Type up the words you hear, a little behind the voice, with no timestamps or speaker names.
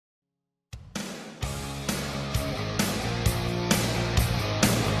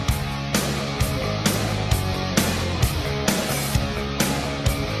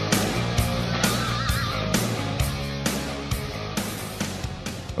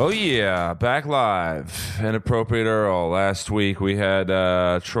Oh, yeah. Back live. Inappropriate Earl. Last week we had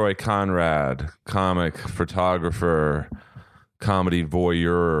Troy Conrad, comic, photographer, comedy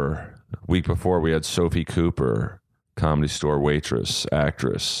voyeur. Week before we had Sophie Cooper, Comedy Store waitress,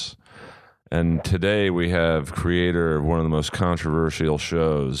 actress. And today we have creator of one of the most controversial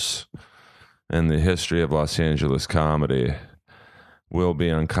shows in the history of Los Angeles comedy. Will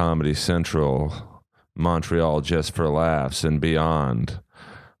be on Comedy Central, Montreal Just for Laughs, and beyond.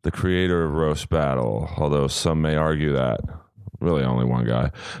 The creator of Roast Battle, although some may argue that. Really only one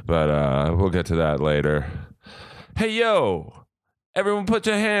guy. But we'll get to that later. Hey, yo! Everyone put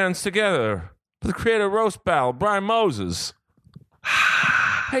your hands together for the creator of Roast Battle, Brian Moses.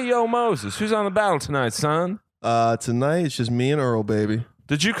 Hey, yo, Moses. Who's on the battle tonight, son? Tonight, it's just me and Earl, baby.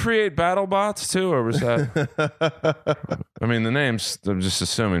 Did you create BattleBots, too, or was that... I mean, the names, I'm just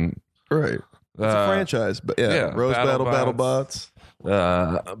assuming... Right. It's a franchise. But yeah, Roast Battle, BattleBots.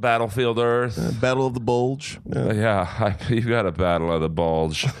 Battlefield Earth. Battle of the Bulge. Yeah, you got a Battle of the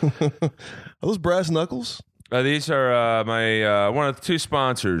Bulge. Are those brass knuckles? These are my one of the two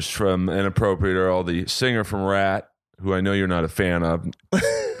sponsors from Inappropriate Earl, the singer from Rat, who I know you're not a fan of.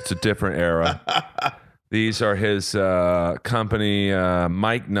 It's a different era. These are his company,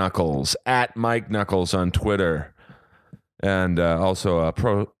 Mike Knuckles, at Mike Knuckles on Twitter, and also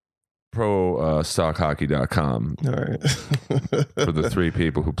ProStockHockey.com. All right. For the three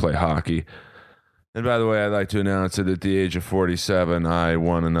people who play hockey. And by the way, I'd like to announce that at the age of 47, I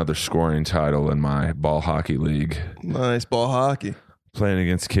won another scoring title in my ball hockey league. Nice ball hockey. Playing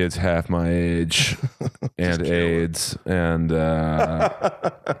against kids half my age and AIDS. And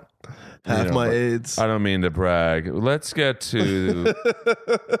my AIDS. I don't mean to brag. Let's get to...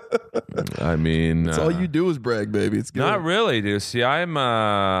 I mean... That's all you do is brag, baby. It's good. Not really, dude. See,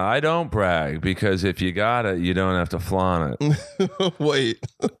 I don't brag because if you got it, you don't have to flaunt it. Wait.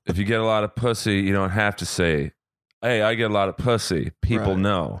 If you get a lot of pussy, you don't have to say, hey, I get a lot of pussy. People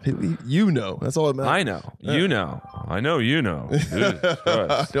know. You know. That's all that matters. I know. Yeah. You know. I know you know.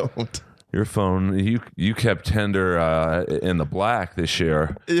 I don't. Your phone, you kept Tinder in the black this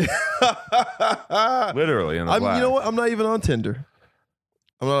year. Literally in the black. You know what? I'm not even on Tinder.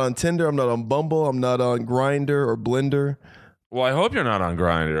 I'm not on Tinder. I'm not on Bumble. I'm not on Grindr or Blender. Well, I hope you're not on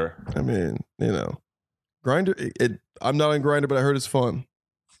Grindr. I mean, Grindr. I'm not on Grindr, but I heard it's fun.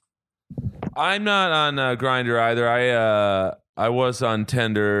 I'm not on Grindr either. I was on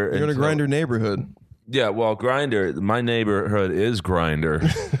Tinder. You're in a Grindr neighborhood. Yeah, well, Grindr, my neighborhood is Grindr.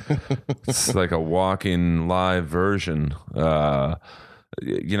 It's like a walking live version. A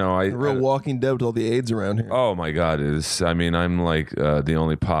real Walking Dead with all the AIDS around here. Oh my God, I'm like the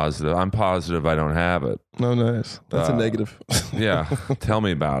only positive. I'm positive I don't have it. Oh, nice. That's a negative. Yeah, tell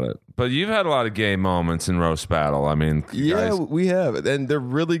me about it. But you've had a lot of gay moments in Roast Battle. I mean, yeah, we have, and they're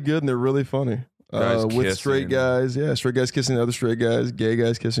really good and they're really funny. With straight guys, straight guys kissing other straight guys, gay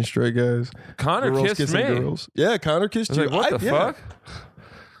guys kissing straight guys. Connor girls kissed me. Girls. Yeah, Connor kissed you. Like, what the fuck?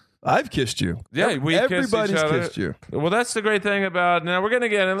 I've kissed you. Yeah, everybody's kissed you. Well, that's the great thing about. Now we're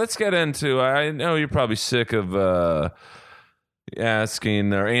gonna let's get into. I know you're probably sick of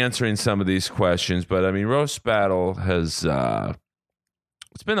asking or answering some of these questions, but I mean, Roast Battle has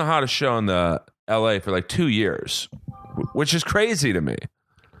it's been the hottest show in the LA for like 2 years, which is crazy to me.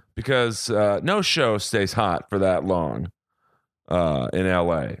 Because no show stays hot for that long in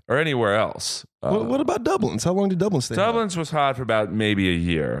LA or anywhere else. What about Dublin's? How long did Dublin stay Dublin's was hot for about maybe a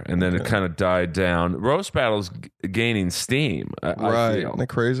year, and then it kind of died down. Roast Battle's gaining steam. I feel. Isn't that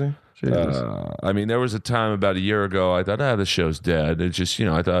crazy? I mean, there was a time about a year ago I thought, the show's dead. It just,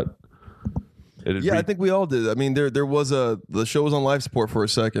 I thought... I think we all did. I mean, there was the show was on life support for a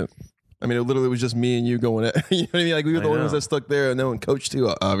second. I mean, it literally was just me and you going at, you know what I mean? Like, we were the only ones that stuck there, and then Coach T,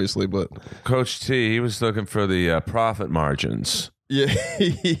 obviously, but... Coach T, he was looking for the profit margins. Yeah,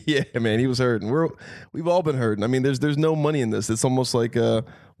 yeah, man, he was hurting. We've all been hurting. I mean, there's no money in this. It's almost like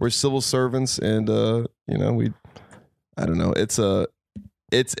we're civil servants, and, I don't know. It's a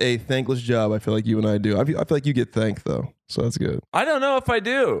thankless job, I feel like you and I do. I feel like you get thanked, though, so that's good. I don't know if I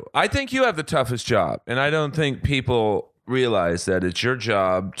do. I think you have the toughest job, and I don't think people... realize that it's your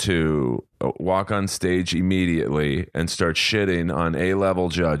job to walk on stage immediately and start shitting on A-level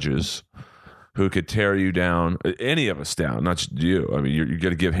judges who could tear you down, any of us down, not just you. I mean, you're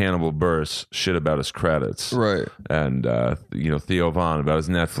going to give Hannibal Buress shit about his credits. Right. And, Theo Von about his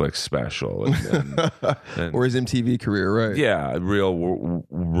Netflix special. And or his MTV career, right. Yeah,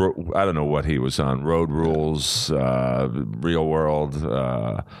 I don't know what he was on. Road Rules, Real World,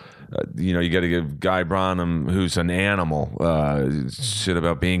 you got to give Guy Branum, who's an animal, shit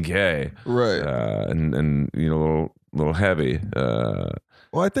about being gay, right? And little little heavy.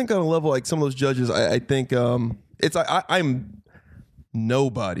 Well, I think on a level like some of those judges, I think I'm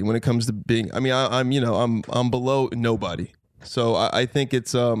nobody when it comes to being. I mean, I'm below nobody. So I think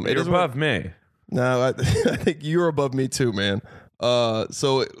it's You're above me. No, I think you're above me too, man.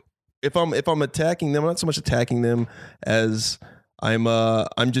 So if I'm attacking them, I'm not so much attacking them as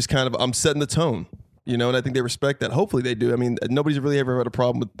I'm just kind of I'm setting the tone. And I think they respect that. Hopefully they do. I mean, nobody's really ever had a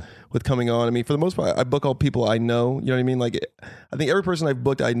problem with coming on. I mean, for the most part, I book all people I know. You know what I mean? Like, I think every person I've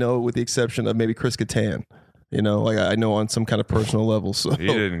booked, I know, with the exception of maybe Chris Kattan. Like I know on some kind of personal level. So he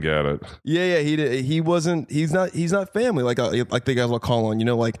didn't get it. Yeah, he did. He wasn't. He's not family like the guys I'll call on.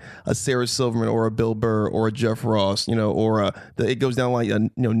 Like a Sarah Silverman or a Bill Burr or a Jeff Ross. Or it goes down like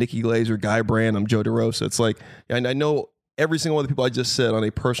Nikki Glazer, Guy Branum, Joe DeRosa. It's like, and I know every single one of the people I just said on a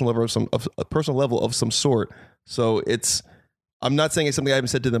personal level of some sort. So I'm not saying it's something I haven't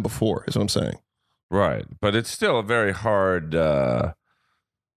said to them before, is what I'm saying. Right. But it's still a very hard, because,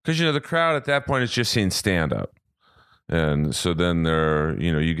 the crowd at that point is just seeing stand up. And so then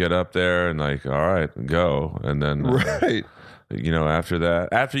you get up there and like, all right, go. And then, right. After that,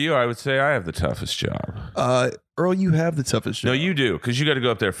 after you, I would say I have the toughest job. Earl, you have the toughest job. No, you do, because you got to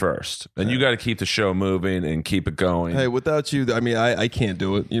go up there first, and you got to keep the show moving and keep it going. Hey, without you, I mean, I can't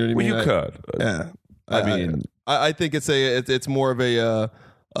do it. You know what I mean? Well, you could. Yeah. I mean, I think it's more of a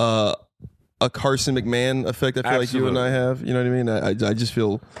Carson McMahon effect. I feel like you and I have. You know what I mean? I just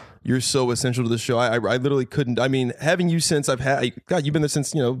feel you're so essential to the show. I literally couldn't. I mean, having you since I've had God, you've been there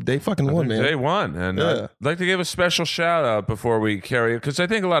since day fucking one, man. Day one, and yeah. I'd like to give a special shout out before we carry it, because I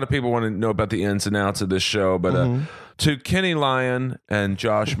think a lot of people want to know about the ins and outs of this show. But to Kenny Lyon and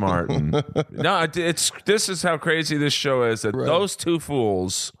Josh Martin, no, this is how crazy this show is. That those two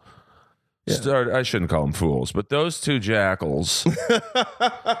fools. Yeah. I shouldn't call them fools, but those two jackals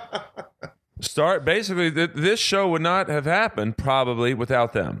basically this show would not have happened probably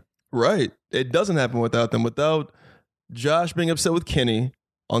without them. Right. It doesn't happen without them. Without Josh being upset with Kenny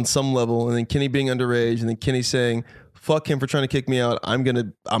on some level, and then Kenny being underage, and then Kenny saying, fuck him for trying to kick me out. I'm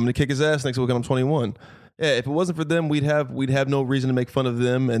gonna kick his ass next week when I'm 21. Yeah, if it wasn't for them, we'd have no reason to make fun of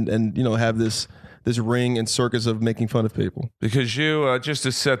them and have this ring and circus of making fun of people. Because you, just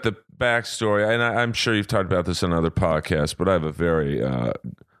to set the backstory, and I'm sure you've talked about this on other podcasts, but I have a very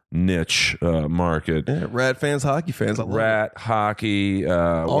niche market. Yeah, Rat fans, hockey fans. I love Rat, hockey.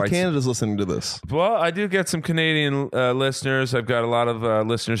 All Canada's listening to this. Well, I do get some Canadian listeners. I've got a lot of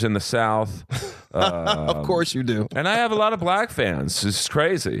listeners in the South. Of course you do. And I have a lot of black fans. It's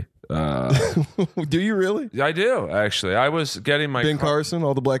crazy. Do you really? I do, actually. I was getting my Ben Carson,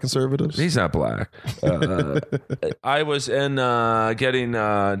 all the black conservatives. He's not black. I was in getting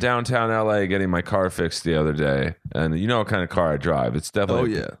downtown LA, getting my car fixed the other day, and you know what kind of car I drive. It's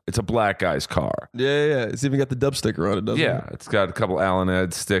definitely it's a black guy's car. Yeah. It's even got the dub sticker on it, doesn't it? Yeah, it's got a couple Alan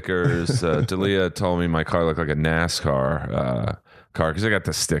Ed stickers. Dalia told me my car looked like a NASCAR car because I got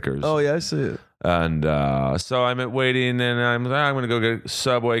the stickers. Oh yeah, I see it. And so I'm at waiting, and I'm going to go get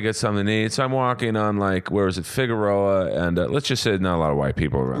Subway, get something to eat. So I'm walking on, where is it, Figueroa, and let's just say not a lot of white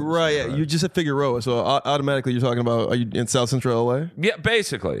people around. Right, yeah. You just said Figueroa, so automatically you're talking about, are you in South Central LA? Yeah,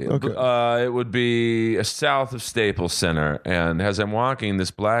 basically. Okay. It would be south of Staples Center, and as I'm walking, this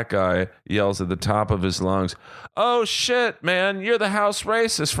black guy yells at the top of his lungs, "Oh shit, man, you're the house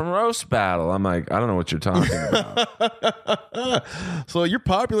racist from Roast Battle." I'm like, I don't know what you're talking about. So you're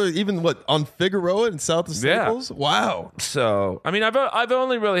popular even, on Figueroa in south of Staples? Yeah. Wow. So, I mean, I've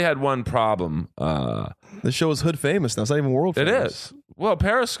only really had one problem. The show is hood famous now. It's not even world famous. It is. Well,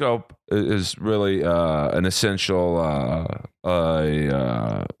 Periscope is really an essential...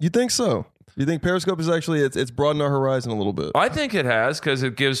 You think so? You think Periscope is actually, it's broadened our horizon a little bit? I think it has, because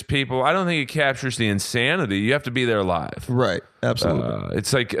it gives people... I don't think it captures the insanity. You have to be there live. Right. Absolutely.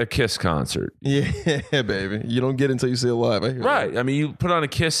 It's like a Kiss concert. Yeah, baby. You don't get it until you see it live. I hear right. that. I mean, you put on a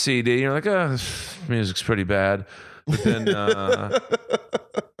Kiss CD, and you're like, this music's pretty bad. But then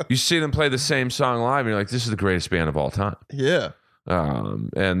you see them play the same song live, and you're like, this is the greatest band of all time. Yeah.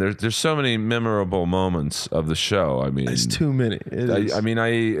 And there's so many memorable moments of the show. I mean, it's too many.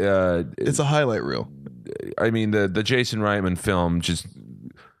 It's a highlight reel. I mean, the Jason Reitman film just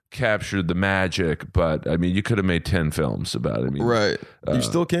captured the magic, but I mean, you could have made 10 films about it. I mean, right. You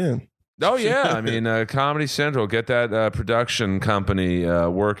still can. Oh yeah, I mean, Comedy Central, get that production company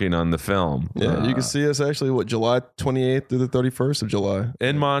working on the film. Yeah, you can see us actually, July 28th through the 31st of July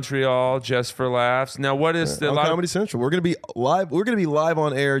in Montreal, just for laughs. Now, what is on Comedy Central? We're gonna be live. We're gonna be live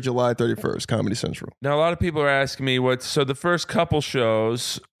on air July 31st, Comedy Central. Now, a lot of people are asking me so the first couple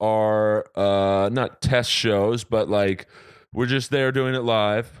shows are not test shows, but we're just there doing it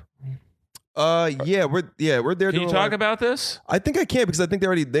live. Yeah, we're there. Can you talk about this? I think I can because I think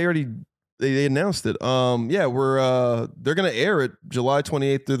they announced it. Yeah, they're gonna air it July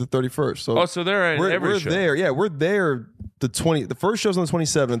 28th through the 31st. So they're in every show. There. Yeah, we're there. The first show's on the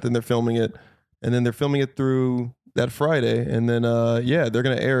 27th, and they're filming it, and then they're filming it through that Friday, and then they're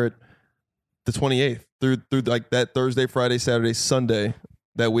gonna air it the 28th through like that Thursday, Friday, Saturday, Sunday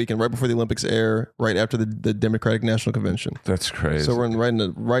that weekend, right before the Olympics air, right after the Democratic National Convention. That's crazy. So we're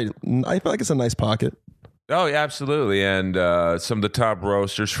I feel like it's a nice pocket. Oh, yeah, absolutely. And some of the top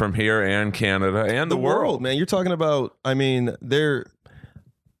roasters from here and Canada and the world. Man. You're talking about, I mean, they're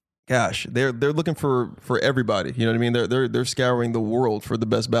looking for everybody. You know what I mean? They're scouring the world for the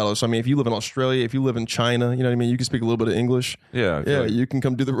best battlers. So, I mean, if you live in Australia, if you live in China, you know what I mean? You can speak a little bit of English. Yeah. You can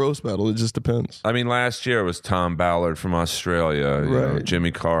come do the roast battle. It just depends. I mean, last year it was Tom Ballard from Australia, you know,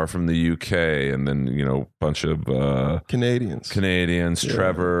 Jimmy Carr from the UK, and then, you know, a bunch of Canadians.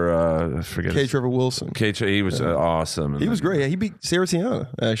 Trevor, I forget. Trevor Wilson. He was awesome. He was great. Yeah, he beat Sarah Tiana,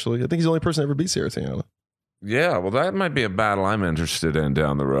 actually. I think he's the only person to ever beat Sarah Tiana. Yeah, well, that might be a battle I'm interested in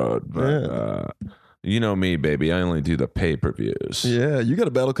down the road. But you know me, baby. I only do the pay-per-views. Yeah, you got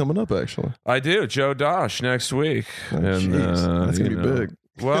a battle coming up, actually. I do. Joe Dosh next week. Oh, and that's going to be big.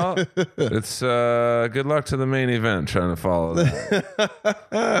 Well, it's good luck to the main event trying to follow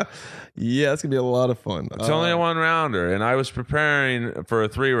that. Yeah, it's going to be a lot of fun. It's only a 1-rounder, and I was preparing for a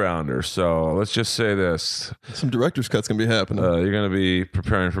 3-rounder. So let's just say this. Some director's cuts going to be happening. You're going to be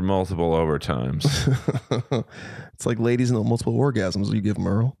preparing for multiple overtimes. It's like ladies and multiple orgasms you give them,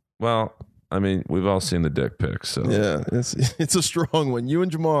 Earl. Well, I mean, we've all seen the dick pics. So. Yeah, it's a strong one. You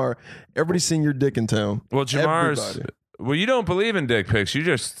and Jamar, everybody's seen your dick in town. Well, Jamar's... Well, you don't believe in dick pics. You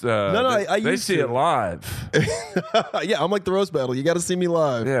just they see it live. Yeah, I'm like the roast battle. You got to see me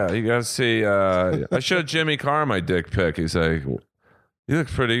live. Yeah, you got to see. I showed Jimmy Carr my dick pic. He's like, "You look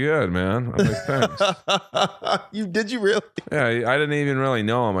pretty good, man." I'm like, "Thanks." Did you really? Yeah, I didn't even really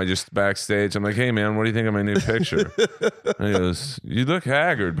know him. I just backstage. I'm like, "Hey, man, what do you think of my new picture?" And he goes, "You look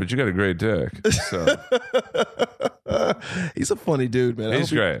haggard, but you got a great dick." So. He's a funny dude, man. He's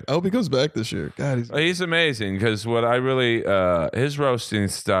great. I hope he comes back this year. God, he's amazing because what I really his roasting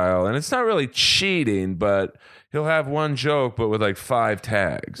style, and it's not really cheating, but he'll have one joke but with like 5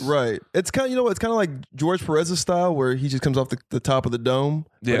 tags. Right. It's kind of it's kind of like George Perez's style where he just comes off the top of the dome.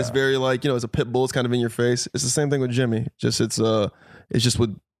 Yeah. But it's very like, it's a pit bull. It's kind of in your face. It's the same thing with Jimmy. It's just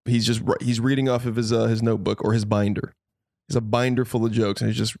with he's reading off of his notebook or his binder. He's a binder full of jokes and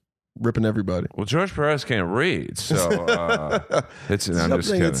he's just ripping everybody. Well, George Perez can't read, so I'm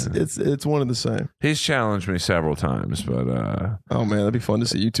just kidding. It's one of the same. He's challenged me several times, but oh man, that'd be fun to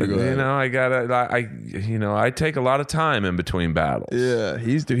see you two go. I take a lot of time in between battles. Yeah,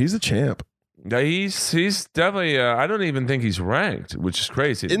 he's a champ. He's definitely. I don't even think he's ranked, which is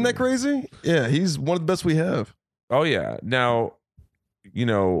crazy. Isn't that crazy? Yeah, he's one of the best we have. Oh yeah. Now,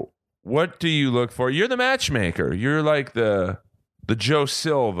 what do you look for? You're the matchmaker. You're like the Joe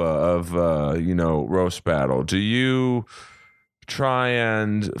Silva of roast battle. Do you try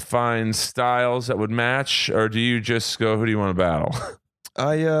and find styles that would match, or do you just go, who do you want to battle?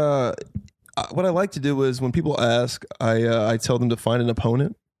 What I like to do is when people ask, I tell them to find an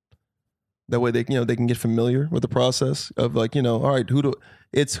opponent. That way they can get familiar with the process of like, all right, who do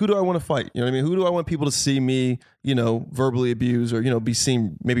I want to fight? You know what I mean? Who do I want people to see me, verbally abuse or, be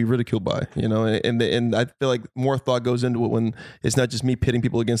seen, maybe ridiculed by, and I feel like more thought goes into it when it's not just me pitting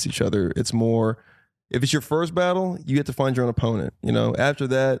people against each other. It's more, if it's your first battle, you get to find your own opponent, after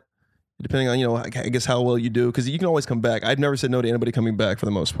that, depending on, I guess how well you do, because you can always come back. I've never said no to anybody coming back for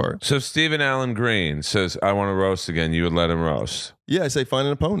the most part. So Stephen Allen Green says, I want to roast again. You would let him roast? Yeah, I say find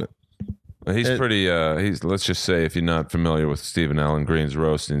an opponent. He's pretty. Let's just say, if you're not familiar with Stephen Allen Green's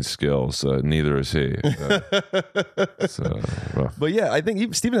roasting skills, neither is he. But yeah, I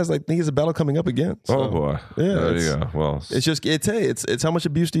think Stephen has he has a battle coming up again. So, oh boy, yeah, there you go. Well, it's how much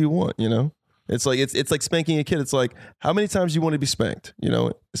abuse do you want? It's like spanking a kid. It's like, how many times do you want to be spanked?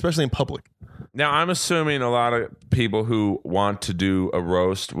 Especially in public. Now, I'm assuming a lot of people who want to do a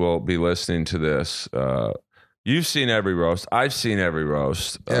roast will be listening to this. You've seen every roast. I've seen every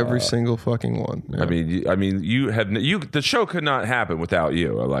roast. Every single fucking one. Yeah. I mean, the show could not happen without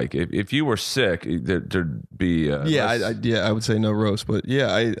you. Like, if you were sick, there'd be. I would say no roast, but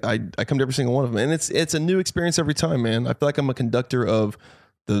yeah, I come to every single one of them, and it's a new experience every time, man. I feel like I'm a conductor of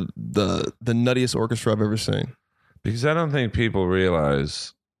the nuttiest orchestra I've ever seen. Because I don't think people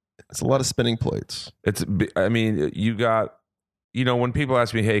realize it's a lot of spinning plates. You got, when people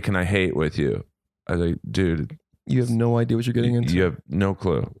ask me, hey, can I hate with you? I like, dude, You have no idea what you're getting into. You have no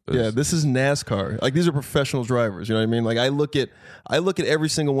clue. Yeah, this is NASCAR. Like these are professional drivers. You know what I mean? Like I look at every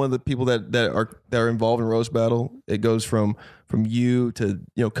single one of the people that are involved in roast battle. It goes from you to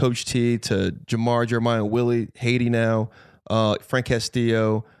Coach T to Jamar, Jeremiah, Willie, Haiti now, Frank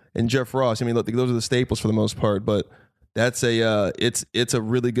Castillo, and Jeff Ross. I mean, look, those are the staples for the most part. But that's it's a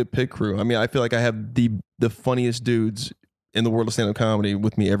really good pit crew. I mean, I feel like I have the funniest dudes in the world of stand-up comedy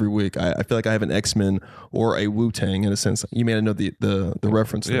with me every week. I feel like I have an X-Men or a Wu-Tang in a sense. You may not know the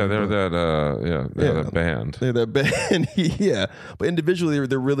reference. Yeah, they're that band. They're that band. Yeah, but individually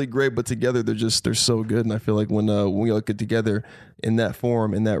they're really great, but together they're so good. And I feel like when we all get together in that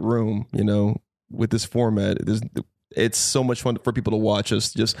forum, in that room, with this format, it's so much fun for people to watch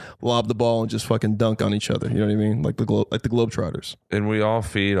us just lob the ball and just fucking dunk on each other. You know what I mean? Like the Globetrotters. And we all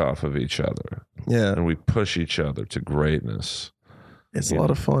feed off of each other. Yeah. And we push each other to greatness. It's a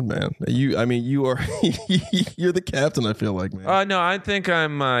lot of fun, man. You are you're the captain, I feel like, man. No, I think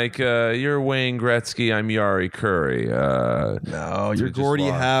I'm like you're Wayne Gretzky, I'm Yari Curry. No, you're Gordie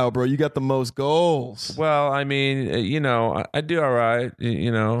Howe, bro. You got the most goals. Well, I mean, I do all right,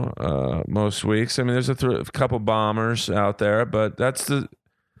 most weeks. I mean, there's a couple bombers out there, but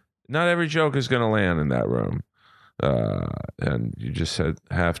not every joke is going to land in that room. And you just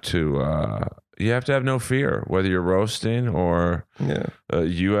have to you have to have no fear, whether you're roasting or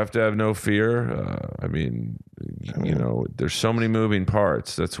you have to have no fear. I mean, there's so many moving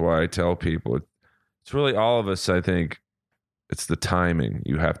parts. That's why I tell people it's really all of us. I think it's the timing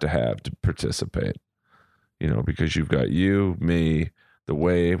you have to participate, because you've got you, me, the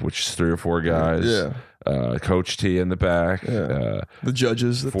Wave, which is 3 or 4 guys. Yeah. Coach T in the back. Yeah. The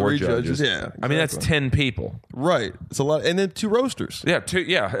judges, the 4 judges. Yeah. Exactly. I mean, that's 10 people. Right. It's a lot. And then 2 roasters. Yeah. 2.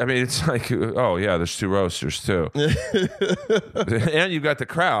 Yeah. I mean, it's like, there's 2 roasters too. And you've got the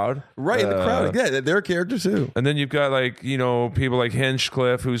crowd. Right. The crowd. Yeah. They're a character too. And then you've got people like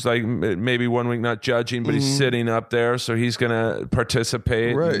Hinchcliffe, who's like maybe one week not judging, but he's sitting up there. So he's going to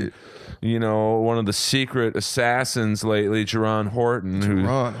participate. Right. And, one of the secret assassins lately, Jerron Horton,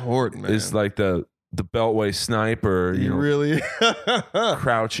 man, is like the Beltway sniper, really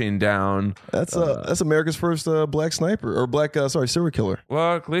crouching down. That's America's first black sniper or serial killer.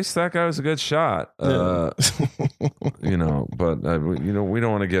 Well, at least that guy was a good shot. But we don't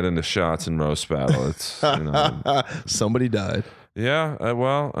want to get into shots in roast battle. It's somebody died. Yeah,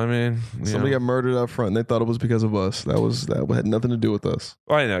 well, I mean, somebody got murdered up front, and they thought it was because of us. That had nothing to do with us.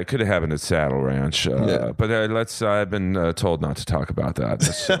 Well, I know it could have happened at Saddle Ranch, but I've been told not to talk about that.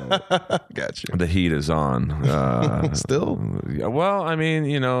 So gotcha. The heat is on. Still? Well, I mean,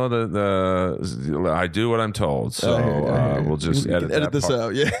 I do what I'm told, so we'll just edit this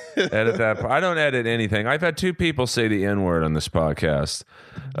out. Yeah, edit that part. I don't edit anything. I've had 2 people say the N-word on this podcast.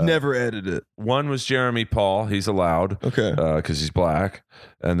 Never edit it. One was Jeremy Paul. He's allowed. Okay. Because he's black.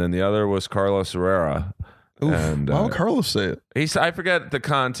 And then the other was Carlos Herrera. Oof. And why would Carlos say it? I forget the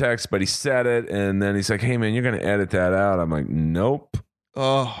context, but he said it. And then he's like, hey, man, you're going to edit that out. I'm like, nope.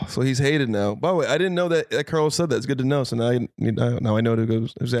 Oh, so he's hated now. By the way, I didn't know that Carlos said that. It's good to know. So now I know to go.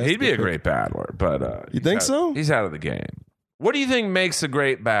 He'd be a great battler. But you think so? He's out of the game. What do you think makes a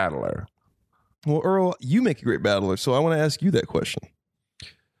great battler? Well, Earl, you make a great battler. So I want to ask you that question.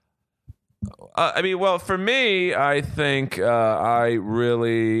 For me, I think I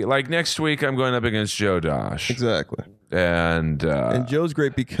really like next week. I'm going up against Joe Dosh. Exactly, and Joe's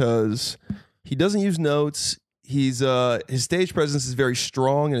great because he doesn't use notes. His stage presence is very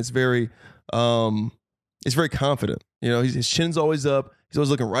strong and it's very confident. His chin's always up. He's always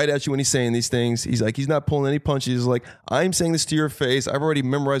looking right at you when he's saying these things. He's not pulling any punches. He's like, I'm saying this to your face. I've already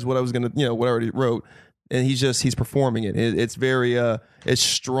memorized what I was gonna, what I already wrote. And he's performing it. It's very it's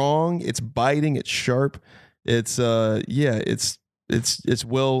strong, it's biting, it's sharp. It's a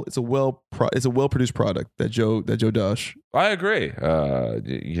well produced product that Joe Dosh. I agree.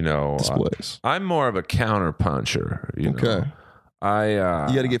 Displays. I'm more of a counter puncher. Okay. You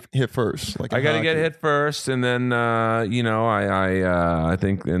got to get hit first. I got to get hit first, and then I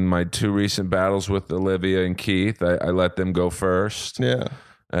think in my 2 recent battles with Olivia and Keith, I let them go first. Yeah.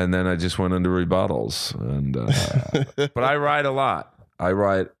 And then I just went into rebuttals, and but I write a lot.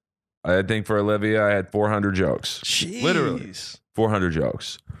 I think for Olivia, I had 400 jokes. Jeez. Literally 400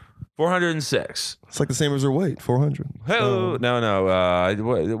 jokes. 406. It's like the same as her weight, 400. No.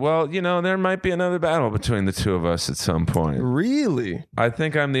 Well, there might be another battle between the 2 of us at some point. Really? I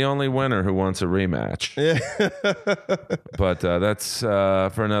think I'm the only winner who wants a rematch. Yeah. But that's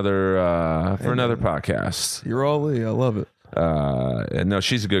for another podcast. You're all I love it. And no,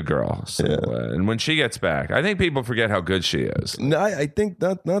 she's a good girl. So, and when she gets back, I think people forget how good she is. No, I think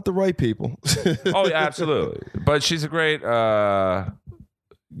not the right people. Oh, yeah, absolutely. But she's a great,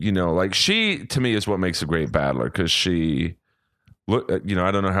 like she, to me, is what makes a great battler because she, I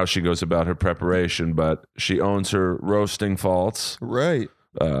don't know how she goes about her preparation, but she owns her roasting faults. Right.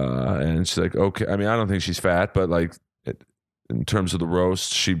 And she's like, okay. I mean, I don't think she's fat, but like in terms of the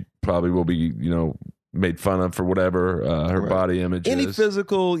roast, she probably will be, made fun of for whatever her body image any is.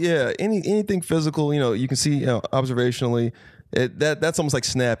 Physical, anything physical, you can see observationally. That's almost like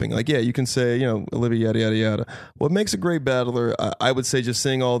snapping. Like, you can say, Olivia, yada yada yada. What makes a great battler, I would say, just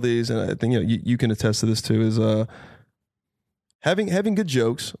seeing all these, and I think you can attest to this too, is having good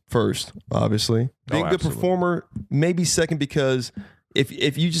jokes first, obviously. Being a good performer, maybe second, because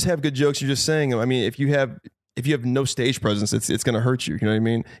if you just have good jokes, you're just saying them. I mean, if you have no stage presence, it's going to hurt you. You know what I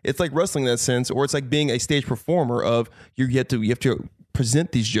mean? It's like wrestling in that sense, or it's like being a stage performer of you have to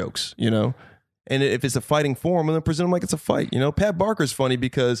present these jokes, And if it's a fighting form, then present them like it's a fight. Pat Barker's funny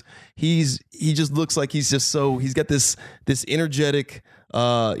because he just looks like he's got this energetic,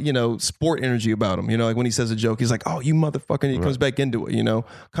 sport energy about him. Like when he says a joke, he's like, "Oh, you motherfucker!" And he comes back into it.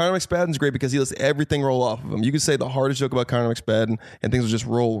 Conor McSpadden's great because he lets everything roll off of him. You can say the hardest joke about Conor McSpadden, and things will just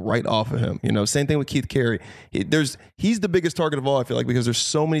roll right off of him. Same thing with Keith Carey. He's the biggest target of all. I feel like because there's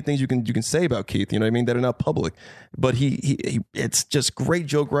so many things you can say about Keith. You know what I mean? That are not public, but it's just great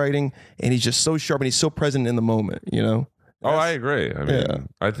joke writing, and he's just so sharp and he's so present in the moment. I agree. I mean,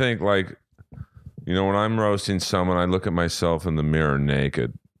 I think like. When I'm roasting someone, I look at myself in the mirror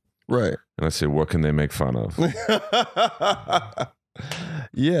naked. Right. And I say, what can they make fun of?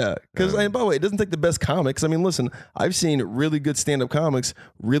 Yeah. Because, by the way, it doesn't take the best comics. I mean, listen, I've seen really good stand-up comics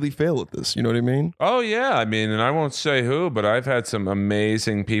really fail at this. You know what I mean? Oh, yeah. I mean, and I won't say who, but I've had some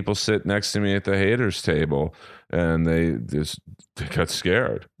amazing people sit next to me at the haters table, and they got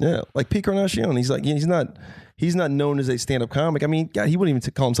scared. Yeah. Like Pete Carnacion. He's like, he's not known as a stand-up comic. I mean, God, he wouldn't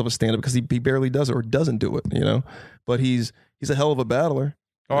even call himself a stand-up because he barely does it or doesn't do it, But he's a hell of a battler.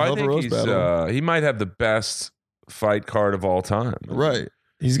 Oh, I think he might have the best fight card of all time. Right.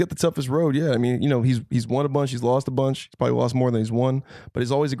 He's got the toughest road, yeah. I mean, he's won a bunch, he's lost a bunch. He's probably lost more than he's won, but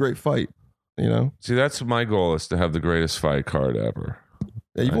he's always a great fight, See, that's my goal, is to have the greatest fight card ever.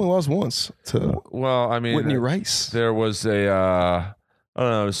 Yeah, you've only lost once to Whitney Rice. There was I don't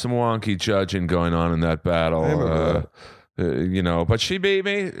know, some wonky judging going on in that battle. I remember but she beat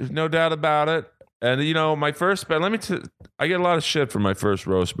me, no doubt about it. And my first battle, I get a lot of shit for my first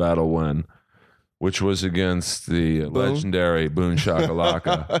roast battle win, which was against the legendary Boone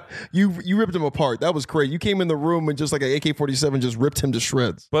Shakalaka. You ripped him apart. That was crazy. You came in the room and just like an AK-47 just ripped him to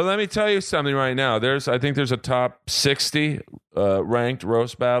shreds. But let me tell you something right now. I think there's a top 60 ranked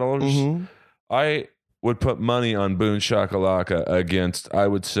roast battlers. Mm-hmm. I would put money on Boone Shakalaka against, I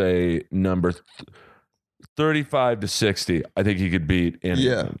would say, number 35 to 60. I think he could beat anyone.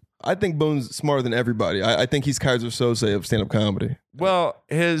 Yeah. I think Boone's smarter than everybody. I think he's Kaiser Soze of stand-up comedy. Well,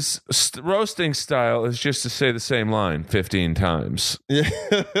 his roasting style is just to say the same line 15 times. Yeah.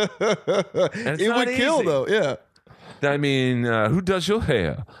 It would kill, though. Yeah. I mean, who does your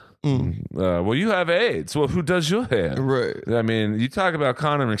hair? Well, you have AIDS. Well, who does your hair? Right. I mean, you talk about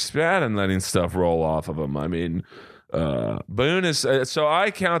Conor McSpadden letting stuff roll off of him. I mean, Boone is so I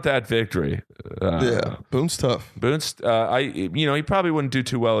count that victory. Yeah, Boone's tough. Boone's he probably wouldn't do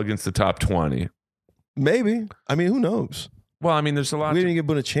too well against the top 20. Maybe. I mean, who knows? Well, I mean, there's a lot. We didn't give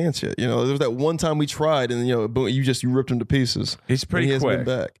Boone a chance yet. There was that one time we tried, and Boone, you ripped him to pieces. He's pretty quick. He hasn't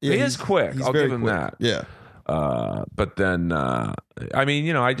been back. Yeah, he is quick. I'll give him that. Yeah. But then, I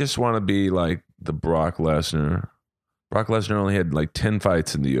mean, I just want to be like the Brock Lesnar. Brock Lesnar only had like 10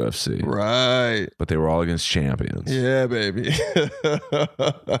 fights in the UFC. Right. But they were all against champions. Yeah, baby.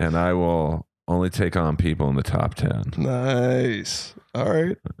 And I will only take on people in the top 10. Nice. All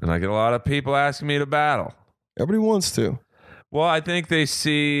right. And I get a lot of people asking me to battle. Everybody wants to. Well, I think they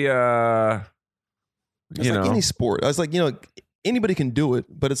see, it's like any sport. I was like, anybody can do it,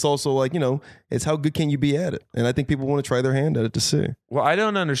 but it's also like, it's how good can you be at it? And I think people want to try their hand at it to see. Well, I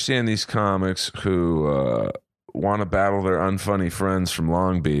don't understand these comics who want to battle their unfunny friends from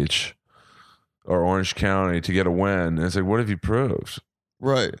Long Beach or Orange County to get a win. And it's like, what have you proved?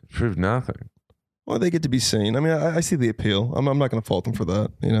 Right. Proved nothing. Well, they get to be seen. I mean, I see the appeal. I'm not going to fault them for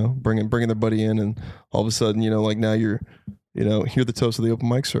that. Bringing their buddy in, and all of a sudden, like now you're the toast of the open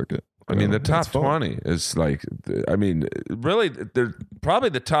mic circuit. I mean, the top 20 is like, I mean, really, they're probably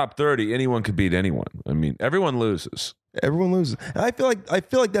the top 30. Anyone could beat anyone. I mean, everyone loses. Everyone loses. And I feel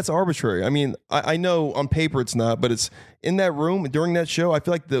like that's arbitrary. I mean, I know on paper it's not, but it's in that room during that show. I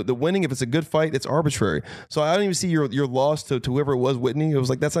feel like the winning, if it's a good fight, it's arbitrary. So I don't even see your loss to whoever it was, Whitney. It was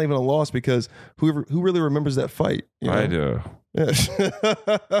like that's not even a loss because who really remembers that fight? You know? I do. Yeah.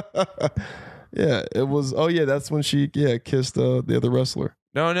 Yeah, it was. Oh yeah, that's when she kissed the other wrestler.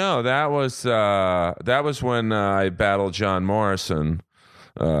 No, that was when I battled John Morrison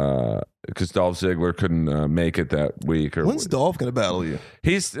because Dolph Ziggler couldn't make it that week. When's Dolph gonna battle you?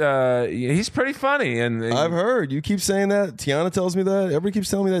 He's pretty funny, and I've heard you keep saying that. Tiana tells me that. Everybody keeps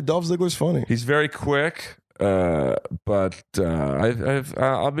telling me that Dolph Ziggler's funny. he's very quick, but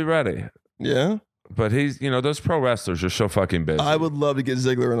I'll be ready. Yeah, But he's those pro wrestlers are so fucking busy. I would love to get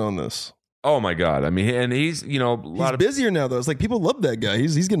Ziggler in on this. Oh my god! I mean, and he's He's busier now though. It's like people love that guy.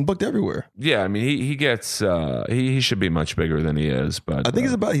 He's getting booked everywhere. Yeah, I mean, he gets he should be much bigger than he is, but I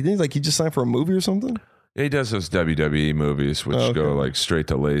think he just signed for a movie or something. he does those WWE movies which go like straight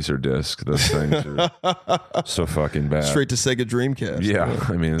to Laserdisc. Those things are so fucking bad. Straight to Sega Dreamcast. Yeah,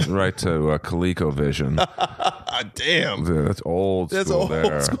 I mean, right to ColecoVision. Damn, That's old school. that's old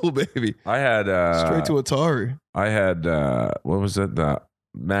there. school, baby. I had Straight to Atari. I had what was it? The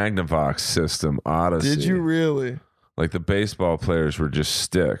Magnavox system Odyssey. Did you really? Like the baseball players were just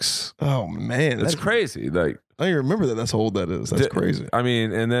sticks. Oh man, It's crazy. Like I don't even remember that. That's how old that is. That's crazy. I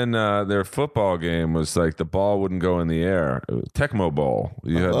mean, and then their football game was like the ball wouldn't go in the air. It was Tecmo Bowl.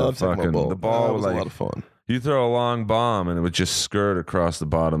 You had the fucking the ball that was like a lot of fun. you throw a long bomb and it would just skirt across the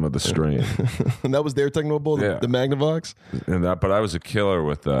bottom of the screen. And that was their Tecmo Bowl, Yeah. the Magnavox. But I was a killer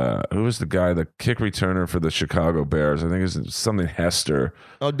with who was the guy, the kick returner for the Chicago Bears? I think it was something Hester.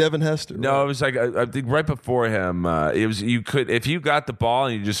 Oh, Devin Hester. No, right. it was like I think right before him. It was you could if you got the ball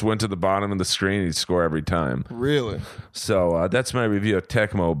and you just went to the bottom of the screen, you'd score every time. Really? So that's my review of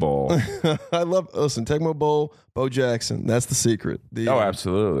Tecmo Bowl. Listen, Tecmo Bowl, Bo Jackson. That's the secret.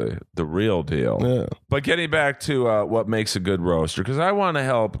 Absolutely, the real deal. Yeah. But getting back to what makes a good roaster, because I want to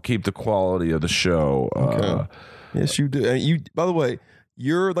help keep the quality of the show. Okay. Yes, you do. And you, by the way,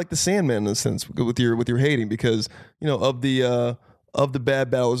 you're like the Sandman in a sense with your hating because of the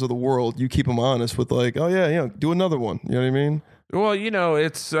bad battlers of the world, you keep them honest with like, oh yeah, do another one. You know what I mean? Well,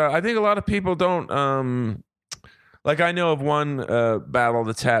 it's. I think a lot of people don't. Like I know of one battle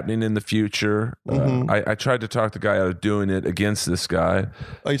that's happening in the future. I tried to talk the guy out of doing it against this guy.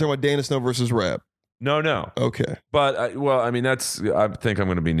 Oh, you're talking about Dana Snow versus Rap? No. Okay. But I mean, that's. I think I'm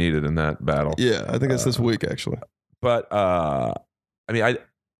going to be needed in that battle. Yeah, I think that's this week actually. But I mean,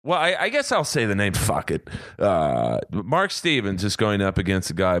 I guess I'll say the name. Fuck it. Mark Stevens is going up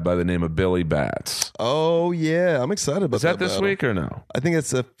against a guy by the name of Billy Batts. Oh yeah, I'm excited about Is that this battle. week or no? I think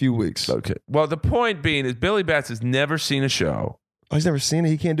it's a few weeks. Okay. Well, the point being is Billy Batts has never seen a show. Oh, he's never seen it.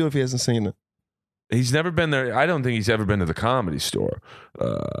 He can't do it if he hasn't seen it. He's never been there. I don't think he's ever been to the Comedy Store.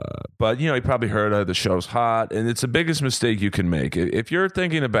 But he probably heard the show's hot, and it's the biggest mistake you can make if you're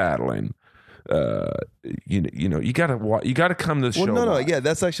thinking of battling. You gotta come to the show. Well, no, live. yeah,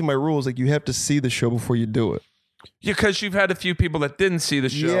 that's actually my rule. Is like you have to see the show before you do it. Because you've had a few people that didn't see the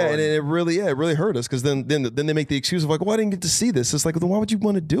show. Yeah, and it really hurt us because then they make the excuse of like, well, I didn't get to see this. It's like, then why would you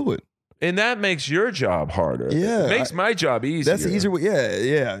want to do it? And that makes your job harder. Yeah, it makes my job easier. That's the easier way.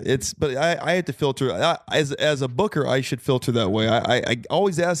 Yeah. But I had to filter. As a booker, I should filter that way. I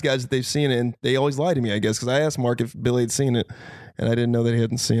always ask guys if they've seen it, and they always lie to me, I guess, because I asked Mark if Billy had seen it, and I didn't know that he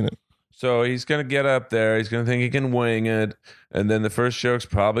hadn't seen it. So he's going to get up there. He's going to think he can wing it. And then the first joke's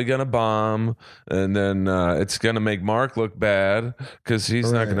probably going to bomb. And then it's going to make Mark look bad because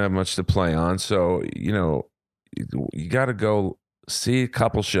he's not going to have much to play on. So, you got to go see a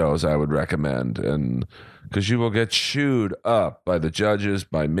couple shows, I would recommend. And because you will get chewed up by the judges,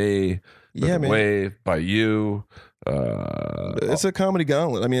 by me, by the Wave, by you. It's a comedy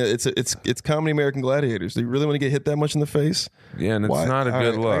gauntlet. I mean, it's comedy American Gladiators. Do you really want to get hit that much in the face? Yeah, and it's not a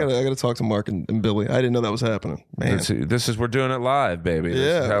good look. I got to talk to Mark and Billy. I didn't know that was happening. Man, we're doing it live, baby.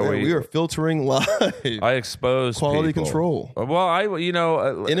 This is how we are filtering live. I expose quality people. control. Well,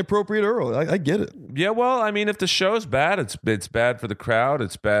 inappropriate Earl. I get it. Yeah, well, I mean, if the show's bad, it's bad for the crowd.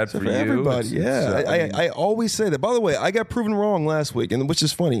 It's bad for you. Everybody. I always say that. By the way, I got proven wrong last week, and which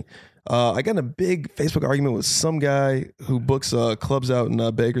is funny. I got in a big Facebook argument with some guy who books clubs out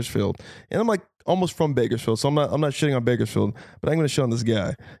in Bakersfield, and I'm like almost from Bakersfield, so I'm not shitting on Bakersfield, but I'm going to shit on this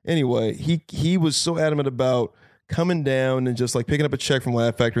guy anyway. He was so adamant about coming down and just like picking up a check from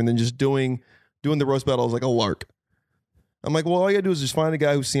Laugh Factory and then just doing the roast battles like a lark. I'm like, well, all you gotta do is just find a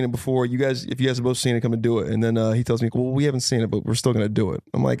guy who's seen it before. You guys, if you guys have both seen it, come and do it. And then he tells me, well, we haven't seen it, but we're still gonna do it.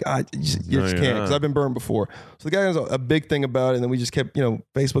 I'm like, you just can't, because I've been burned before. So the guy has a big thing about it, and then we just kept,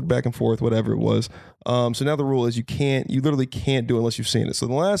 Facebook back and forth, whatever it was. So now the rule is you literally can't do it unless you've seen it. So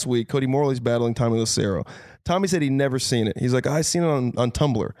the last week, Cody Morley's battling Tommy Lucero. Tommy said he'd never seen it. He's like, I seen it on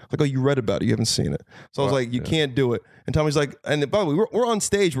Tumblr. Like, oh, you read about it, you haven't seen it. So I was like, you can't do it. And Tommy's like, and by the way, we're on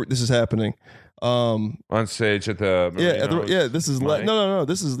stage where this is happening. On stage at the this is no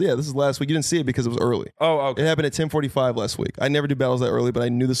this is last week. You didn't see it because it was early. Oh, okay. It happened at 10:45 last week. I never do battles that early, but I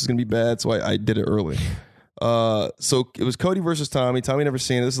knew this was gonna be bad, so I did it early. So it was Cody versus Tommy. Tommy never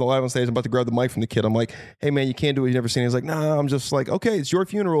seen it. This is live on stage. I'm about to grab the mic from the kid. I'm like, hey man, you can't do it. You never seen it. He's like, nah. I'm just like, okay, it's your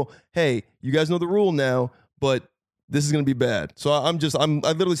funeral. Hey, you guys know the rule now, but this is gonna be bad. So I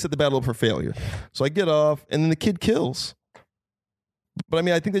literally set the battle up for failure. So I get off, and then the kid kills. But I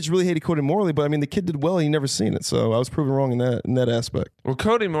mean, I think they just really hated Cody Morley. But I mean, the kid did well. He never seen it, so I was proven wrong in that aspect. Well,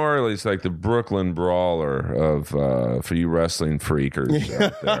 Cody Morley's like the Brooklyn Brawler of for you wrestling freakers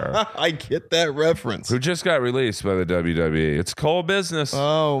out there. I get that reference. Who just got released by the WWE? It's cold business.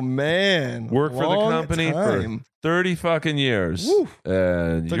 Oh man, worked for the company for 30 fucking years,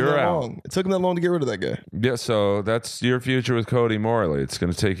 and you're out. Long. It took him that long to get rid of that guy. Yeah, so that's your future with Cody Morley. It's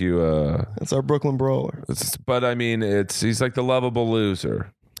going to take you. That's our Brooklyn Brawler. But I mean, he's like the lovable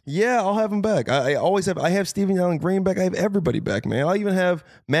loser. Yeah, I'll have him back. I always have. I have Stephen Allen Green back. I have everybody back, man. I'll even have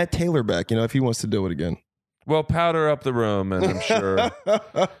Matt Taylor back. If he wants to do it again. Well, powder up the room, and I'm sure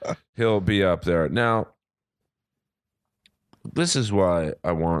he'll be up there. Now, this is why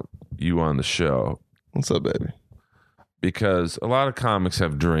I want you on the show. What's up, baby? Because a lot of comics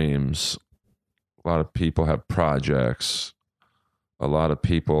have dreams. A lot of people have projects. A lot of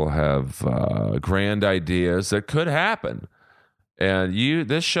people have grand ideas that could happen. And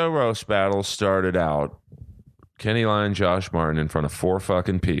this show roast battle started out Kenny Lyon, Josh Martin in front of 4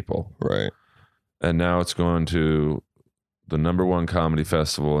 fucking people. Right. And now it's going to the #1 comedy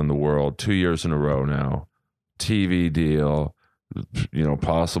festival in the world 2 years in a row now. TV deal,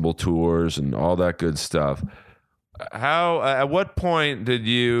 possible tours and all that good stuff. At what point did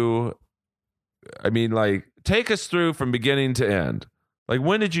you, take us through from beginning to end? Like,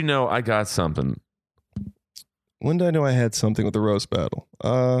 when did you know I got something? When did I know I had something with the roast battle?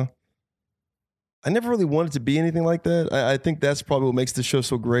 I never really wanted to be anything like that. I think that's probably what makes the show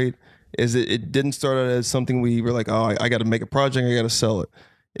so great, is it didn't start out as something we were like, oh, I got to make a project, I got to sell it.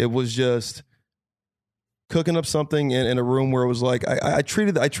 It was just cooking up something in a room where it was like I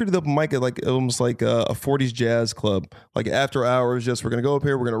treated the open mic like almost like a 40s jazz club. Like after hours, just we're gonna go up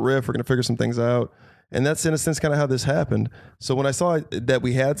here, we're gonna riff, we're gonna figure some things out. And that's in a sense kind of how this happened. So when I saw that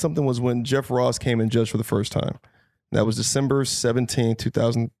we had something was when Jeff Ross came and judged for the first time. That was December 17,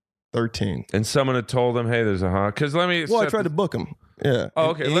 2013. And someone had told him, hey, there's a because I tried to book him. Yeah. Oh,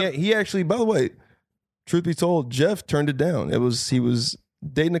 okay. And he actually, by the way, truth be told, Jeff turned it down. He was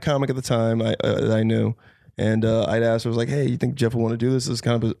dating a comic at the time that I knew. And I'd asked her, I was like, hey, you think Jeff will want to do this? This is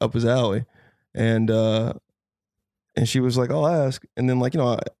kind of up his alley. And she was like, I'll ask. And then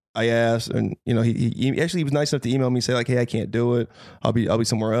I asked, and he was nice enough to email me, say like, hey, I can't do it. I'll be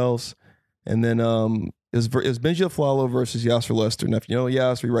somewhere else. And then it was Benji Aflalo versus Yasser Lester. Now, if you know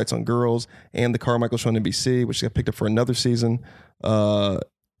Yasser, he writes on Girls and the Carmichael Show on NBC, which got picked up for another season. And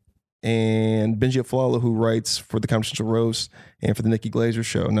Benji Aflalo, who writes for the Comedy Central Roast and for the Nikki Glazer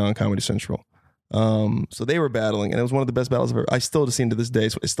Show, now on Comedy Central. So they were battling, and it was one of the best battles I've ever. I still have seen to this day.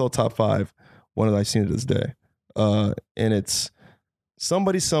 So it's still top 5 one that I've seen to this day. And it's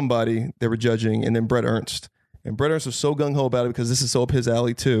somebody they were judging, and then Brett Ernst. And Brett Ernst was so gung-ho about it because this is so up his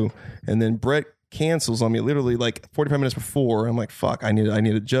alley too. And then Brett cancels on me literally like 45 minutes before. I'm like, fuck, I need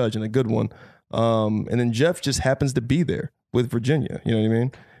a judge and a good one. And then Jeff just happens to be there with Virginia. You know what I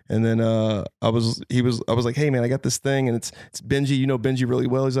mean? And then I was like, hey man, I got this thing, and it's Benji. You know Benji really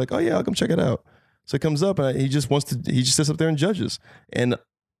well. He's like, oh yeah, I'll come check it out. So he comes up, and he just sits up there and judges, and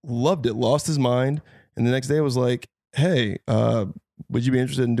loved it, lost his mind. And the next day I was like, hey, would you be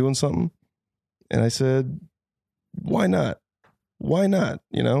interested in doing something? And I said, why not? Why not?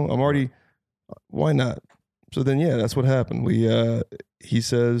 Why not? So then, yeah, that's what happened. He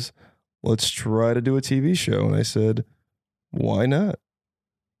says, let's try to do a TV show. And I said, why not?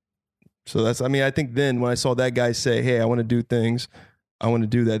 So I think then when I saw that guy say, hey, I want to do things, I want to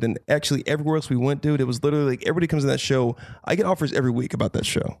do that. Then actually everywhere else we went, dude, it was literally like everybody comes in that show. I get offers every week about that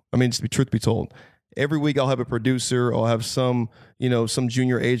show. I mean, just truth be told, every week I'll have a producer, I'll have some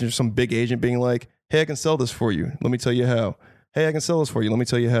junior agent or some big agent being like, hey, I can sell this for you. Let me tell you how. Hey, I can sell this for you. Let me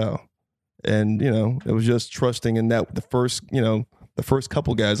tell you how. And, it was just trusting in that the the first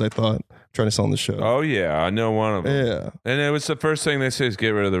couple guys I thought trying to sell on the show. Oh yeah, I know one of them. Yeah. And it was the first thing they say is get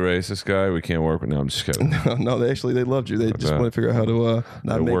rid of the racist guy. We can't work with. No, I'm just kidding. No, they loved you. They just want to figure out how to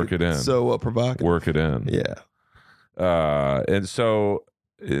not make work it in. So provocative. Work it in. Yeah. And so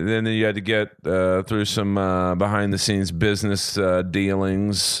then you had to get through some behind the scenes business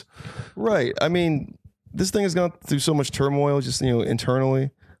dealings. Right. I mean, this thing has gone through so much turmoil, just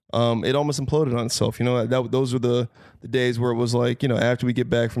internally. It almost imploded on itself. Those were the days where it was like, after we get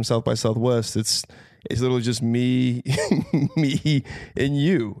back from South by Southwest, it's literally just me, me and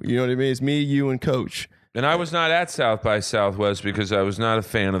you. You know what I mean? It's me, you, and Coach. And I was not at South by Southwest because I was not a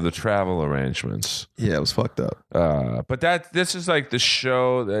fan of the travel arrangements. Yeah, it was fucked up. But this is like the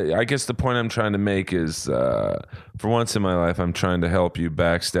show. I guess the point I'm trying to make is, for once in my life, I'm trying to help you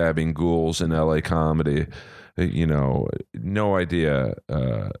backstabbing ghouls in LA comedy. No idea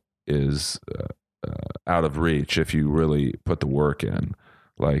is out of reach if you really put the work in.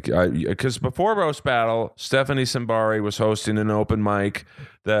 Because before Roast Battle, Stephanie Simbari was hosting an open mic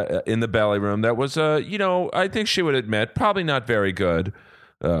that in the Belly Room that was, I think she would admit, probably not very good.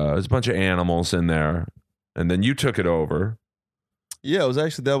 There's a bunch of animals in there, and then you took it over. Yeah, it was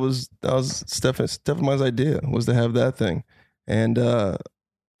actually that was Stephanie's idea was to have that thing, and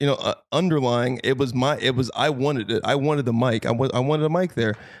underlying I wanted it. I wanted the mic. I wanted a mic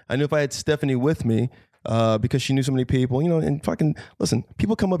there. I knew if I had Stephanie with me. Because she knew so many people, and fucking listen,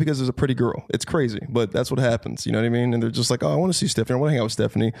 people come up because there's a pretty girl. It's crazy, but that's what happens. You know what I mean? And they're just like, oh, I want to see Stephanie. I want to hang out with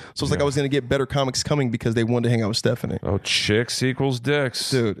Stephanie. So it's like I was going to get better comics coming because they wanted to hang out with Stephanie. Oh, chicks equals dicks.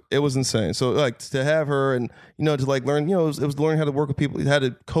 Dude, it was insane. So like to have her and, to like learn, it was learning how to work with people, how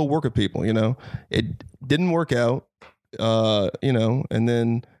to co-work with people, It didn't work out, and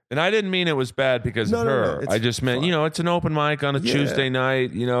then... And I didn't mean it was bad because of her. I just meant, it's an open mic on a Tuesday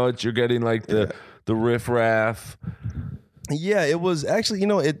night. You're getting like the riffraff. Yeah, it was actually,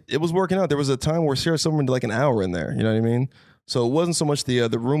 it was working out. There was a time where Sarah Silverman did like an hour in there. You know what I mean? So it wasn't so much the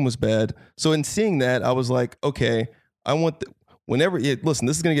room was bad. So in seeing that, I was like, okay, I want listen,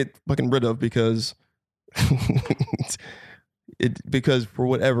 this is gonna get fucking rid of because because for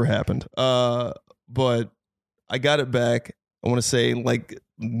whatever happened. But I got it back. I want to say like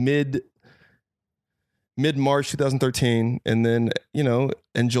mid-March 2013, and then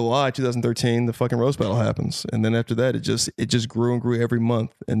in July 2013 the fucking roast battle happens, and then after that it just grew and grew every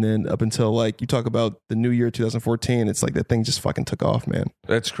month, and then up until like you talk about the new year 2014, it's like that thing just fucking took off, man.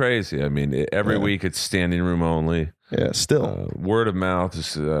 That's crazy. I mean, every week it's standing room only. Yeah, still word of mouth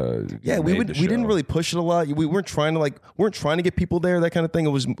is we didn't really push it a lot. We weren't trying to get people there, that kind of thing.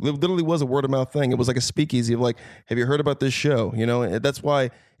 It literally was a word of mouth thing. It was like a speakeasy of like, have you heard about this show? And that's why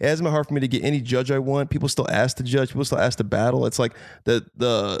it hasn't been hard for me to get any judge I want. People still ask to judge. People still ask to battle. It's like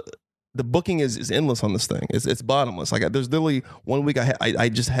the booking is endless on this thing. It's bottomless. Like there's literally one week I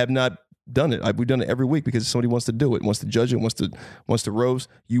just have not done it. We've done it every week because somebody wants to do it, wants to judge it, wants to roast.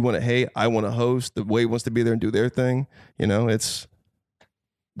 You want to hate, I want to host. The way wants to be there and do their thing. It's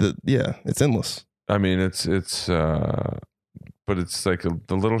endless. I mean, but it's like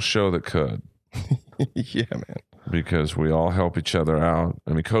the little show that could. Yeah, man. Because we all help each other out.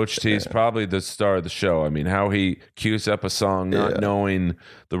 I mean, Coach T's probably the star of the show. I mean, how he cues up a song not knowing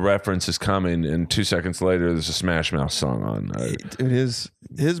the reference is coming, and 2 seconds later there's a Smash Mouth song on. Dude,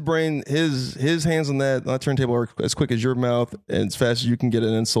 his brain, his hands on that turntable are as quick as your mouth and as fast as you can get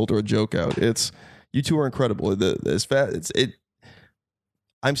an insult or a joke out. You two are incredible. As fast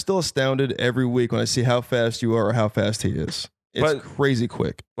I'm still astounded every week when I see how fast you are or how fast he is. It's crazy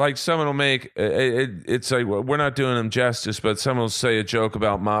quick. Like someone will make it's like we're not doing them justice, but someone will say a joke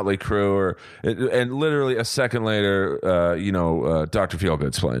about Motley Crue, and literally a second later, Dr.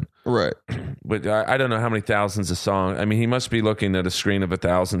 Feelgood's playing. Right. But I don't know how many thousands of songs. I mean, he must be looking at a screen of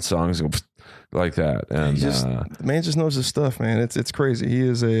 1,000 songs like that, and the man just knows his stuff, man. It's crazy.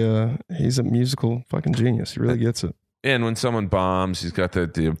 He's a musical fucking genius. He really gets it. And when someone bombs, he's got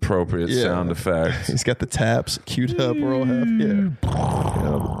the appropriate sound effects. He's got the taps queued up. We're all have the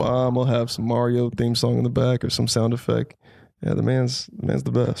bomb will have some Mario theme song in the back or some sound effect. Yeah, the man's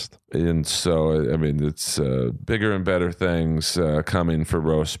the best. And so, I mean, it's bigger and better things coming for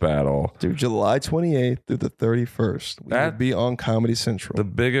Roast Battle. Dude, July 28th through the 31st. We will be on Comedy Central. The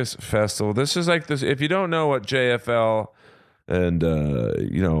biggest festival. This is like this. If you don't know what JFL and,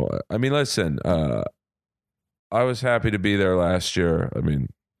 I mean, listen, I was happy to be there last year. I mean,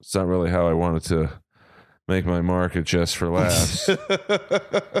 it's not really how I wanted to make my mark at Just for Laughs.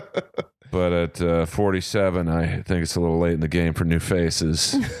 But at 47, I think it's a little late in the game for new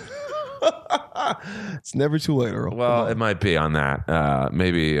faces. It's never too late, Earl. Well, it might be on that.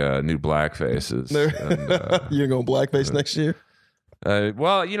 Maybe new black faces. You're going blackface next year?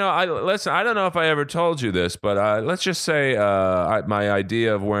 Well, listen. I don't know if I ever told you this, but let's just say my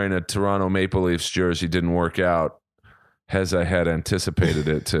idea of wearing a Toronto Maple Leafs jersey didn't work out as I had anticipated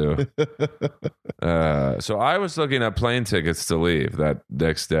it to. So I was looking at plane tickets to leave that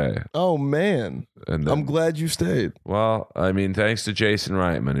next day. Oh man, And then, I'm glad you stayed. well, I mean, thanks to Jason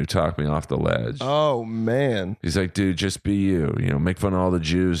Reitman who talked me off the ledge. Oh man, He's like, dude, just be you. Make fun of all the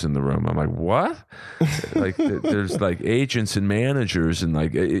Jews in the room. I'm like, what? Like, there's like agents and managers and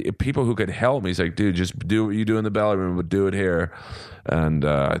like people who could help me. He's like, dude, just do what you do in the belly room, but do it here. And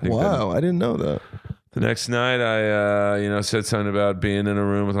I think wow, I didn't know that. the next night I, said something about being in a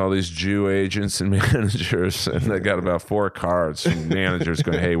room with all these Jew agents and managers, and I got about 4 cards from managers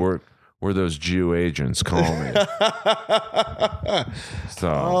going, hey, we're those Jew agents. Call me. So.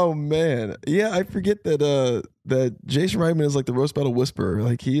 Oh man, yeah, I forget that Jason Reitman is like the roast battle whisperer.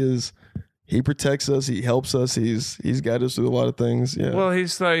 Like he protects us, he helps us, he's guided us through a lot of things. Yeah. Well,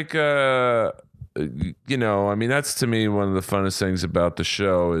 he's like, I mean, that's to me one of the funnest things about the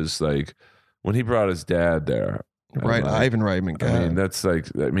show is like when he brought his dad there. Right, like, Ivan Reitman. God. I mean, that's like,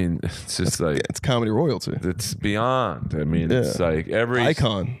 it's just like, it's comedy royalty. it's beyond. I mean, it's like every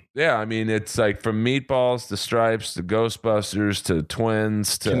icon. Yeah, I mean, it's like from Meatballs to Stripes to Ghostbusters to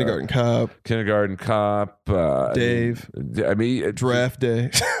Twins to Kindergarten Cop, Dave. I mean, Draft Day.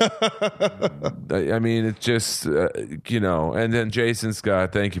 I mean, it's just and then Jason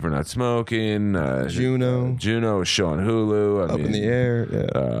Scott. Thank you for not smoking. Juno is showing Hulu. Up in the air.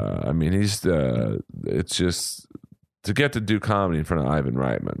 Yeah. I mean, he's it's just to get to do comedy in front of Ivan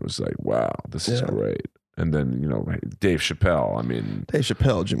Reitman was like, wow, this is great. And then, Dave Chappelle. I mean, Dave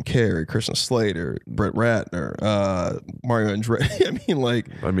Chappelle, Jim Carrey, Christian Slater, Brett Ratner, Mario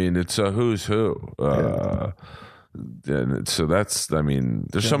Andretti. I mean, it's a who's who. And so that's, I mean,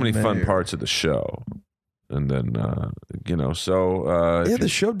 there's so many fun parts of the show. And then, the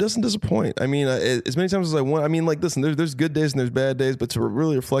show doesn't disappoint. I mean, as many times as I want. I mean, like, listen, there's good days and there's bad days, but to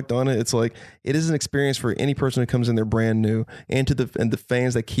really reflect on it, it's like it is an experience for any person who comes in there brand new, and the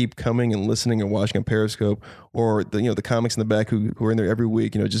fans that keep coming and listening and watching on Periscope, or the comics in the back who are in there every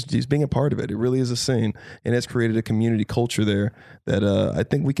week. Just being a part of it. It really is a scene, and it's created a community culture there that I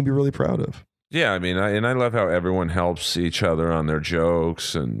think we can be really proud of. Yeah, I mean, I love how everyone helps each other on their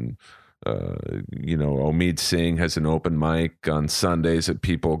jokes and. Omid Singh has an open mic on Sundays that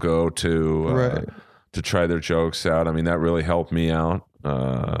people go to try their jokes out. I mean, that really helped me out.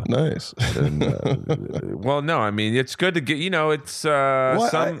 Nice. Well, no, I mean, it's good to get, it's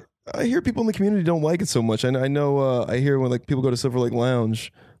I hear people in the community don't like it so much. I know I hear when like people go to Silver Lake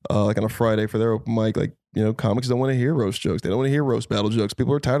Lounge like on a Friday for their open mic, like, comics don't want to hear roast jokes. They don't want to hear roast battle jokes.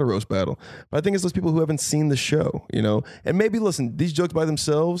 People are tired of roast battle. But I think it's those people who haven't seen the show, and maybe listen, these jokes by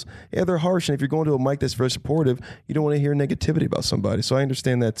themselves, they're harsh. And if you're going to a mic that's very supportive, you don't want to hear negativity about somebody. So I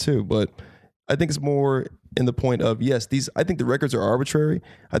understand that too. But I think it's more in the point of, yes, I think the records are arbitrary.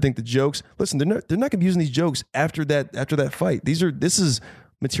 I think the jokes, listen, they're not going to be using these jokes after that fight. This is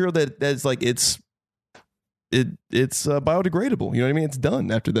material that's like, it's biodegradable. You know what I mean? It's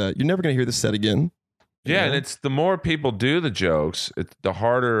done after that. You're never going to hear this set again. Yeah, and it's the more people do the jokes, the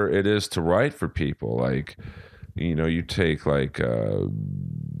harder it is to write for people. Like, you take like,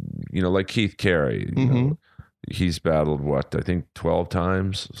 like Keith Carey. He's battled I think 12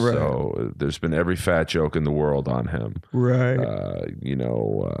 times. Right. So there's been every fat joke in the world on him. Right. So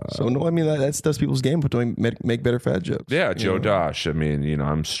no, I mean that's people's game, but doing make better fat jokes. Yeah, Joe Dosh. I mean,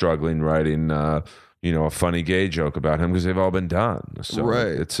 I'm struggling writing. A funny gay joke about him because they've all been done. So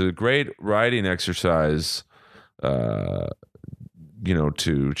it's a great writing exercise, to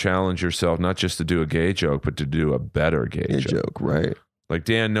challenge yourself, not just to do a gay joke, but to do a better gay joke. Right. Like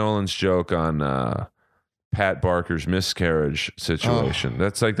Dan Nolan's joke on Pat Barker's miscarriage situation.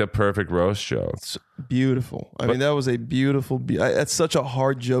 That's like the perfect roast joke. It's beautiful. I mean, that was a beautiful. That's such a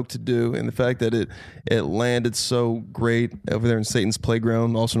hard joke to do, and the fact that it landed so great over there in Satan's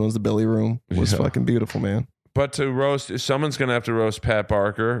Playground, also known as the Belly Room, was fucking beautiful, man. But to roast, someone's going to have to roast Pat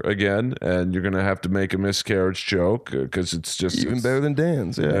Barker again, and you're going to have to make a miscarriage joke because it's just even better than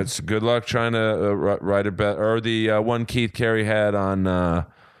Dan's. Yeah, it's good luck trying to write a bet. Or the one Keith Carey had on.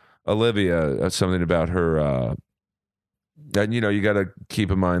 Olivia, something about her, and you got to keep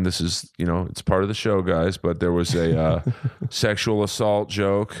in mind this is, it's part of the show, guys. But there was a sexual assault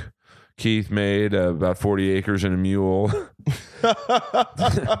joke Keith made about 40 acres and a mule,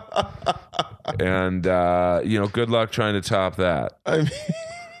 and good luck trying to top that. I mean,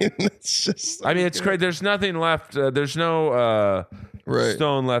 it's just. I mean, it's great. There's nothing left. There's no.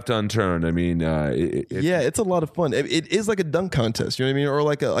 Stone left unturned. I mean, it's a lot of fun. It is like a dunk contest, you know what I mean, or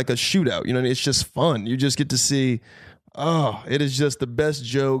like a shootout. You know what I mean? It's just fun. You just get to see Oh, it is just the best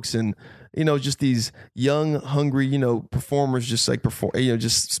jokes and just these young, hungry, performers just like perform,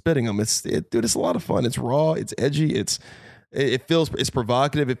 just spitting them. Dude, it's a lot of fun. It's raw, it's edgy, it's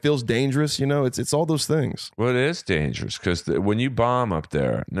provocative, it feels dangerous. It's all those things. Well, it is dangerous because when you bomb up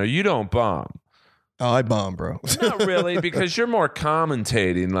there, no, you don't bomb. Oh, I bomb, bro. Not really, because you're more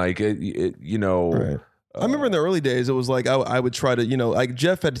commentating, like Right. I remember in the early days, it was like I would try to, like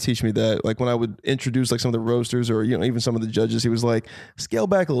Jeff had to teach me that. Like when I would introduce like some of the roasters or even some of the judges, he was like, scale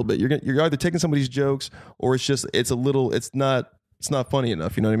back a little bit. You're either taking somebody's jokes or it's not funny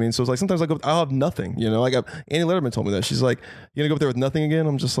enough. You know what I mean? So it's like sometimes I'll have nothing. Like Annie Letterman told me that. She's like, "You're gonna go up there with nothing again?"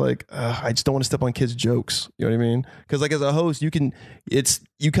 I'm just like, I just don't want to step on kids' jokes. You know what I mean? Because like as a host, you get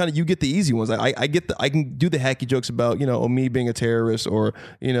the easy ones. I can do the hacky jokes about me being a terrorist or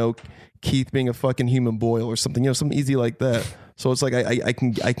Keith being a fucking human boil or something, something easy like that. So it's like I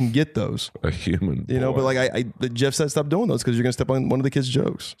can get those. A human boil. But like Jeff said, stop doing those because you're gonna step on one of the kids'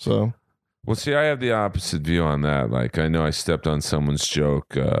 jokes. So. Well, see, I have the opposite view on that. Like, I know I stepped on someone's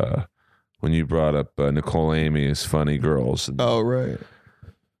joke when you brought up Nicole Amy as Funny Girls. Oh, right.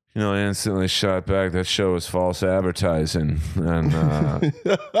 I instantly shot back. That show was false advertising. And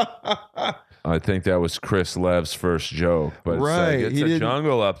I think that was Chris Lev's first joke. But it's a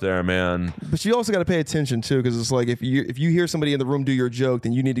jungle up there, man. But you also got to pay attention, too, because it's like if you hear somebody in the room do your joke,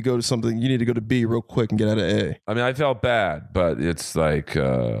 then you need to go to something. You need to go to B real quick and get out of A. I mean, I felt bad, but it's like,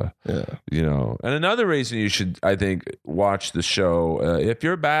 And another reason you should, I think, watch the show, if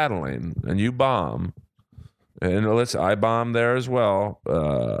you're battling and you bomb, and I bombed there as well.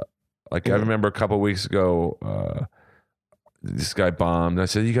 I remember a couple of weeks ago, this guy bombed. I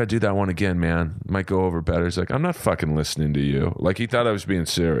said, "You got to do that one again, man. Might go over better." He's like, "I'm not fucking listening to you." Like he thought I was being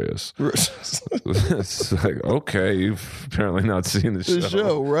serious. It's like, okay, you've apparently not seen the show. The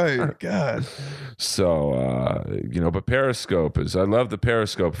show, right? God. So, but Periscope I love the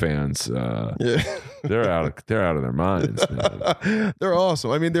Periscope fans. They're out of their minds, man. They're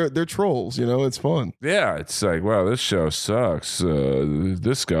awesome. I mean, they're trolls. It's fun. Yeah, it's like, wow, this show sucks.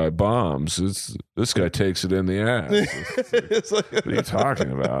 This guy bombs. This guy takes it in the ass. It's like, what are you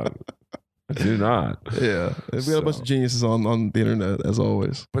talking about? I do not. Yeah. We got a bunch of geniuses on the internet, as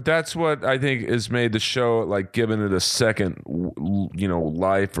always. But that's what I think has made the show, like, giving it a second,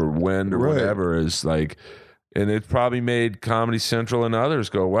 life or wind or whatever is like, and it probably made Comedy Central and others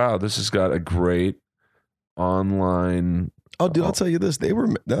go, wow, this has got a great online. Oh, dude, I'll tell you this.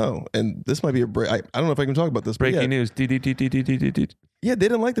 And this might be a break. I don't know if I can talk about this. Breaking news. Yeah, they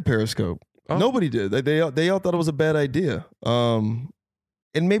didn't like the Periscope. Oh. Nobody did. They all thought it was a bad idea.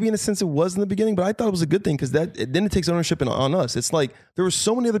 And maybe in a sense it was in the beginning, but I thought it was a good thing because then it takes ownership on us. It's like there were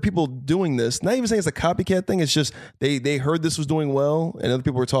so many other people doing this. Not even saying it's a copycat thing. It's just they heard this was doing well and other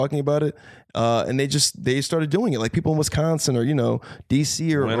people were talking about it, and they started doing it. Like people in Wisconsin or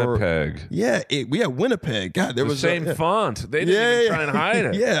DC or Winnipeg. Winnipeg. God, there was the same font. They didn't even try and hide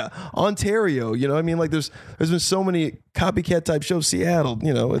it. Yeah, Ontario. I mean, like there's been so many copycat type shows. Seattle.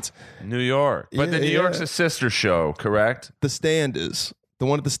 It's New York, but the New York's a sister show, correct? The Stand is. The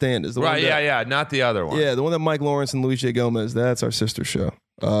one at the Stand is the right. One that, not the other one. Yeah, the one that Mike Lawrence and Luis J. Gomez. That's our sister show.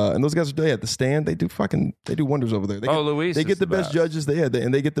 And those guys are at the Stand. They do wonders over there. Luis. They get the best judges.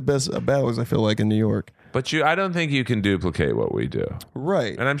 And they get the best battlers. I feel like in New York. But I don't think you can duplicate what we do.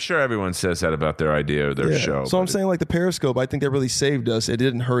 Right. And I'm sure everyone says that about their idea or their show. So I'm saying like the Periscope. I think that really saved us. It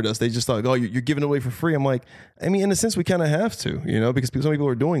didn't hurt us. They just thought, oh, you're giving it away for free. I'm like, I mean, in a sense, we kind of have to, because some people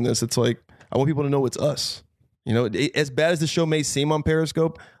are doing this. It's like I want people to know it's us. As bad as the show may seem on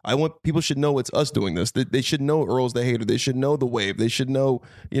Periscope, I want people should know it's us doing this. They should know Earl's the Hater. They should know The Wave. They should know,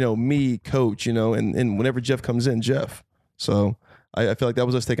 me, Coach, and whenever Jeff comes in, Jeff. So I feel like that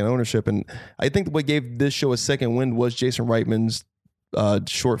was us taking ownership. And I think what gave this show a second wind was Jason Reitman's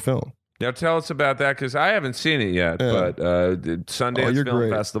short film. Now tell us about that because I haven't seen it yet, but Sundance Film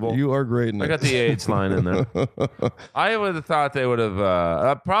Festival. You are great, Nick. I got the AIDS line in there. I would have thought they would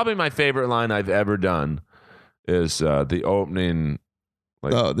have, probably my favorite line I've ever done is the opening,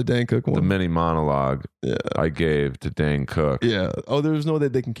 the Dane Cook one, the mini monologue I gave to Dane Cook. Yeah. Oh, there's no way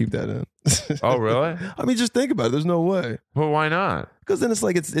they can keep that in. Oh, really? I mean, just think about it. There's no way. Well, why not? Because then it's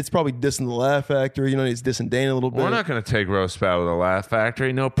like it's probably dissing the Laugh Factory. It's dissing Dane a little bit. We're not going to take roast battle with the Laugh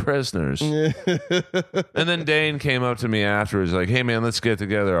Factory. No prisoners. And then Dane came up to me afterwards, like, "Hey, man, let's get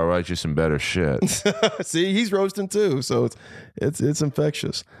together. I'll write you some better shit." See, he's roasting too, so it's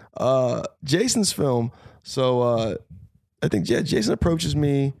infectious. Jason's film. So I think Jason approaches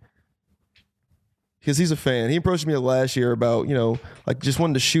me because he's a fan. He approached me last year about, just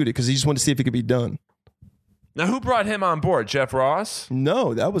wanted to shoot it because he just wanted to see if it could be done. Now, who brought him on board? Jeff Ross?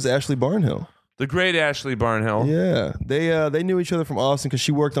 No, that was Ashley Barnhill. The great Ashley Barnhill. Yeah, they knew each other from Austin because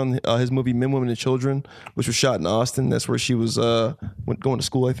she worked on his movie Men, Women, and Children, which was shot in Austin. That's where she was going to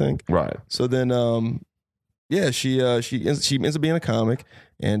school, I think. Right. So then, she ends up being a comic,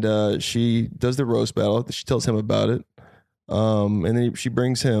 and she does the roast battle. She tells him about it, and then she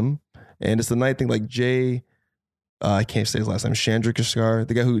brings him, and it's the night thing. Like Jay, I can't say his last name, Chandrakishar,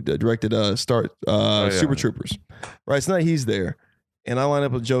 the guy who directed Super Troopers. Right, it's not he's there. And I line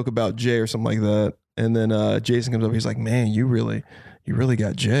up a joke about Jay or something like that. And then Jason comes up. He's like, man, you really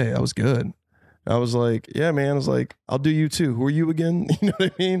got Jay. That was good. I was like, yeah, man. I was like, I'll do you too. Who are you again? You know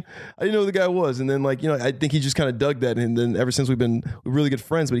what I mean? I didn't know who the guy was. And then I think he just kind of dug that. And then ever since we're really good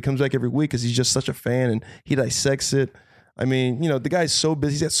friends, but he comes back every week because he's just such a fan and he dissects it. I mean, the guy's so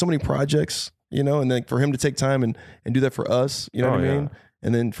busy. He's got so many projects, and then for him to take time and do that for us, you know what I mean?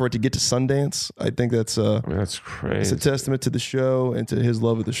 And then for it to get to Sundance, I think that's crazy. It's a testament to the show and to his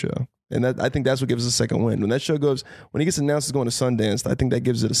love of the show. And I think that's what gives us a second wind. When he gets announced as going to Sundance, I think that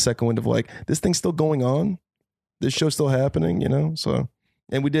gives it a second wind of like, this thing's still going on. This show's still happening, So,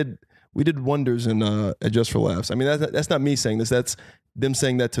 and we did wonders in at Just for Laughs. I mean, that's not me saying this. That's them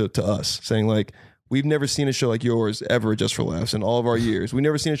saying that to us, saying like, we've never seen a show like yours ever at Just for Laughs in all of our years. We've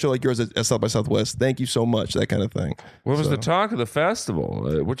never seen a show like yours at South by Southwest. Thank you so much, that kind of thing. What was the talk of the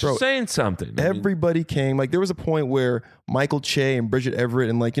festival? Which is saying something. Everybody came. Like, there was a point where Michael Che and Bridget Everett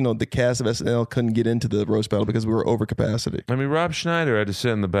and the cast of SNL couldn't get into the roast battle because we were over capacity. I mean, Rob Schneider had to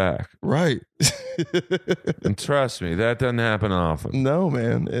sit in the back. Right. And trust me, that doesn't happen often. No,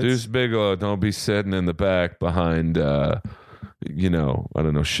 man. Deuce Bigelow don't be sitting in the back behind... I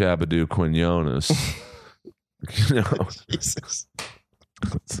don't know, Shabadoo Quinones. Jesus.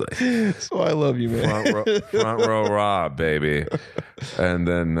 So I love you, man. Front row Rob, baby. And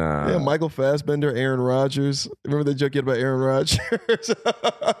then Michael Fassbender, Aaron Rodgers. Remember the joke you had about Aaron Rodgers?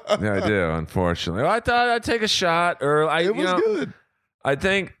 Yeah, I do, unfortunately. Well, I thought I'd take a shot. It was good. I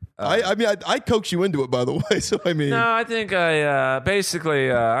think... I coaxed you into it, by the way. So no, I think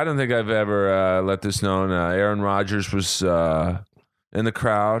I don't think I've ever let this known. Aaron Rodgers was in the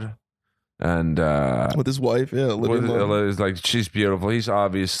crowd, and with his wife, it's like she's beautiful. He's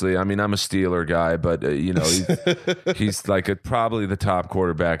obviously, I'm a Steeler guy, but he's like probably the top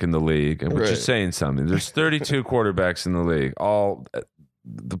quarterback in the league, and which is saying something. There's 32 quarterbacks in the league, all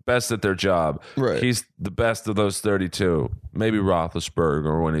the best at their job. Right. He's the best of those 32. Maybe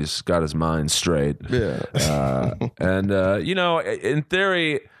Roethlisberger when he's got his mind straight. Yeah. And in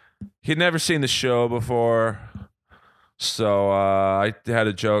theory, he'd never seen the show before. So I had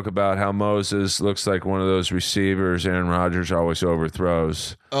a joke about how Moses looks like one of those receivers Aaron Rodgers always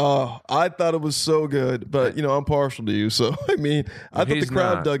overthrows. Oh, I thought it was so good, but I'm partial to you, so I thought the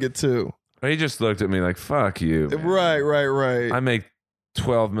crowd dug it too. He just looked at me like, "Fuck you." Man. Right. I make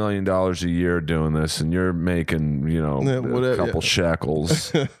 $12 million a year doing this, and you're making, a couple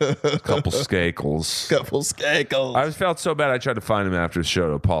shekels, a couple skakels. I felt so bad. I tried to find him after the show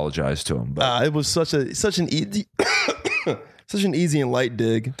to apologize to him. But it was such an easy, such an easy and light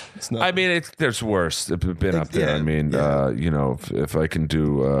dig. It's not. There's worse. It's been up there. If I can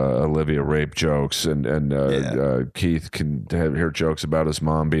do Olivia rape jokes, and Keith can hear jokes about his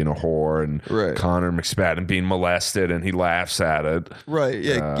mom being a whore, and Connor McSpadden being molested, and he laughs at it. Right.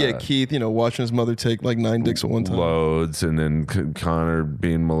 Yeah. Keith, watching his mother take like 9 dicks at one time. Loads, and then Connor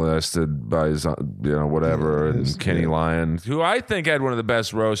being molested by his, whatever, and Kenny Lyon, who I think had one of the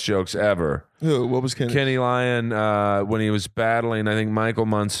best roast jokes ever. Who? What was Kenny? Kenny Lyon, when he was battling, I think, Michael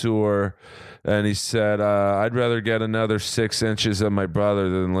Mansour, and he said, I'd rather get another 6 inches of my brother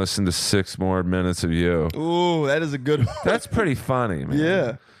than listen to 6 more minutes of you. Ooh, that is a good one. That's pretty funny, man.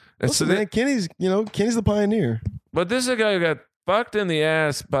 Yeah. Listen, man, Kenny's the pioneer. But this is a guy who got fucked in the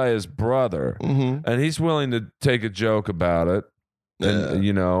ass by his brother, and he's willing to take a joke about it. And,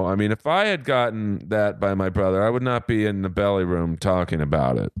 if I had gotten that by my brother, I would not be in the belly room talking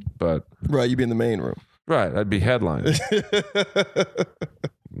about it. But right, you'd be in the main room. Right, I'd be headlining.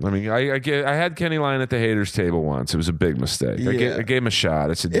 I had Kenny Lyon at the haters table once. It was a big mistake. Yeah. I gave him a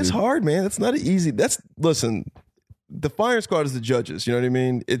shot. I said, it's hard, man. It's not easy. Listen, the firing squad is the judges. You know what I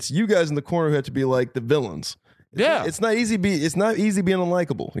mean? It's you guys in the corner who have to be like the villains. It's not easy being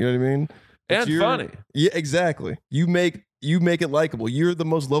unlikable. You know what I mean? And funny. Yeah, exactly. You make it likable. You're the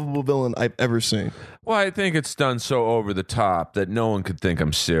most lovable villain I've ever seen. Well, I think it's done so over the top that no one could think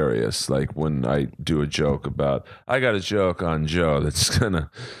I'm serious. Like when I do a joke about, I got a joke on Joe that's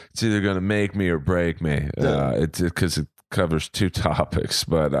it's either gonna make me or break me. Because it covers 2 topics.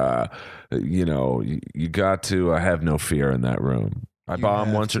 But you got to have no fear in that room. I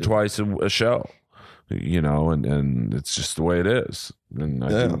bomb once or twice a show. and it's just the way it is. And I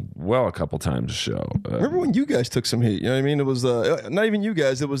did well a couple times a show. Remember when you guys took some heat? You know what I mean? It was not even you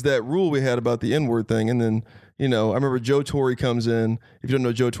guys. It was that rule we had about the N-word thing. And then, I remember Joe Torre comes in. If you don't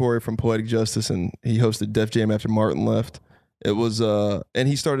know Joe Torre from Poetic Justice, and he hosted Def Jam after Martin left. It was, and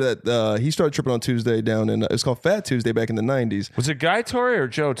he started tripping on Tuesday down in, it was called Fat Tuesday back in the 90s. Was it Guy Torre or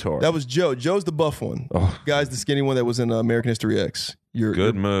Joe Torre? That was Joe. Joe's the buff one. Oh. Guy's the skinny one that was in American History X.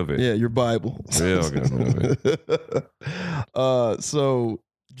 Good movie. Yeah, your Bible. Real good movie. So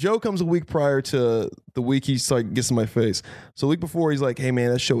Joe comes a week prior to the week he gets in my face. So the week before, he's like, hey,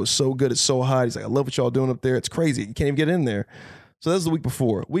 man, that show is so good. It's so hot. He's like, I love what y'all doing up there. It's crazy. You can't even get in there. So that was the week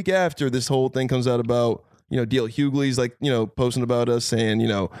before. Week after, this whole thing comes out about, D.L. Hughley's posting about us saying,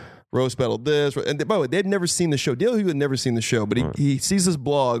 roast battled this. And by the way, they'd never seen the show. D.L. Hughley had never seen the show, but he sees this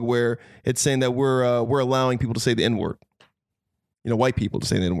blog where it's saying that we're allowing people to say the N-word. White people to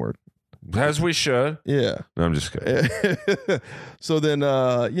say the N-word. As we should. Yeah. No, I'm just kidding. So then,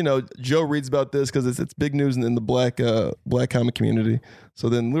 Joe reads about this because it's big news in the black comic community. So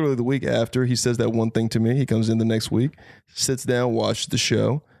then literally the week after, he says that one thing to me. He comes in the next week, sits down, watches the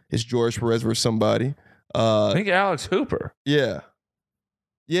show. It's George Perez versus somebody. I think Alex Hooper. Yeah.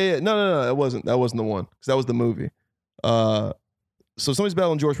 No, that wasn't the one, because that was the movie. So somebody's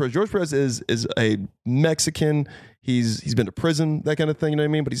battling George Perez. George Perez is a Mexican. He's been to prison, that kind of thing. You know what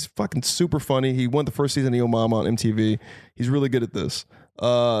I mean? But he's fucking super funny. He won the first season of Yo Mama on MTV. He's really good at this.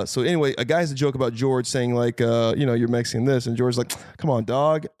 So anyway, a guy has a joke about George saying you're Mexican this, and George's like, come on,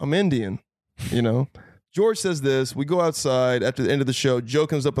 dog, I'm Indian. George says this. We go outside after the end of the show. Joe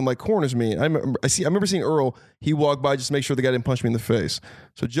comes up and corners me. I remember seeing Earl. He walked by just to make sure the guy didn't punch me in the face.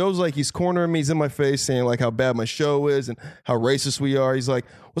 So Joe's he's cornering me. He's in my face saying how bad my show is and how racist we are. He's like,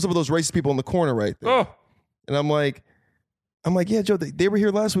 what's up with those racist people in the corner right there? Oh. And I'm like, yeah, Joe, they were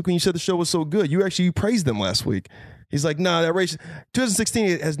here last week when you said the show was so good. You praised them last week. He's like, nah, that racist.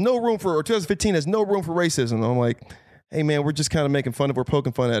 2016 has no room or 2015 has no room for racism. And I'm like, hey man, we're just kind of making fun of, we're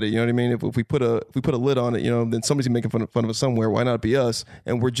poking fun at it. You know what I mean? If we put a lid on it, then somebody's making fun of us somewhere. Why not be us?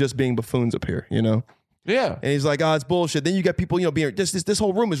 And we're just being buffoons up here, Yeah. And he's like, it's bullshit. Then you got people, being this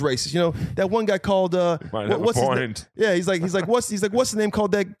whole room is racist. That one guy called what's his name? Yeah, he's like what's the name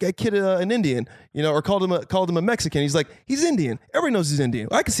called that kid an Indian? Or called him a Mexican. He's like, he's Indian. Everybody knows he's Indian.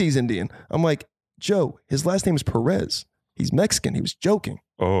 I can see he's Indian. I'm like, Joe, his last name is Perez. He's Mexican. He was joking.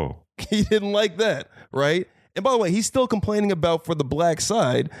 Oh. He didn't like that, right? And by the way, he's still complaining about for the black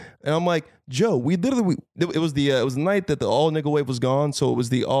side. And I'm like, Joe, it was the night that the all nigga wave was gone, so it was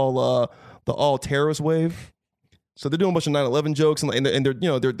the all terrorist wave. So they're doing a bunch of 9/11 jokes and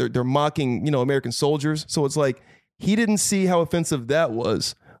they're mocking American soldiers. So it's like he didn't see how offensive that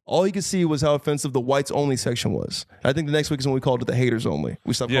was. All he could see was how offensive the whites only section was. I think the next week is when we called it the haters only.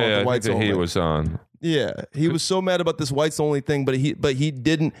 We stopped calling it the whites only. He was on. Yeah, he was so mad about this whites only thing, but he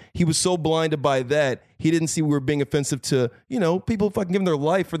didn't. He was so blinded by that he didn't see we were being offensive to people fucking giving their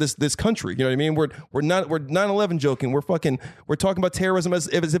life for this country. You know what I mean? We're 9/11 joking. We're talking about terrorism as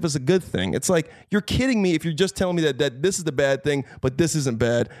if it's a good thing. It's like you're kidding me if you're just telling me that this is the bad thing, but this isn't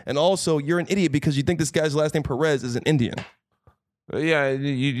bad. And also you're an idiot because you think this guy's last name Perez is an Indian. Yeah,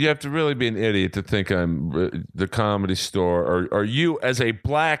 you have to really be an idiot to think I'm the Comedy Store or you as a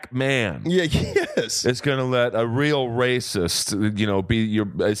black man. Yeah, yes. It's going to let a real racist, be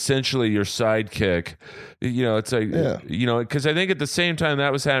essentially your sidekick. It's like, because I think at the same time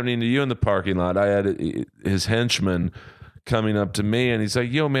that was happening to you in the parking lot, I had his henchman coming up to me and he's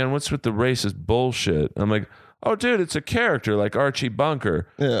like, yo, man, what's with the racist bullshit? I'm like, oh, dude, it's a character like Archie Bunker.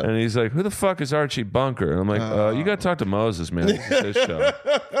 Yeah. And he's like, who the fuck is Archie Bunker? And I'm like, you got to talk to Moses, man. This is his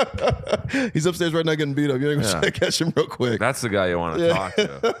show. He's upstairs right now getting beat up. You got to catch him real quick. That's the guy you want to talk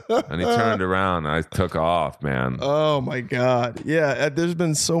to. And he turned around and I took off, man. Oh, my God. Yeah, there's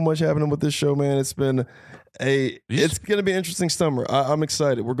been so much happening with this show, man. It's been it's going to be an interesting summer. I'm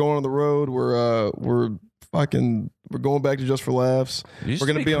excited. We're going on the road. We're going back to Just for Laughs. We're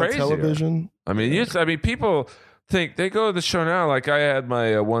going to be on television. I mean, people think they go to the show now. Like I had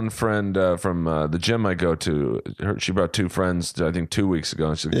my one friend from the gym I go to. She brought two friends, I think 2 weeks ago.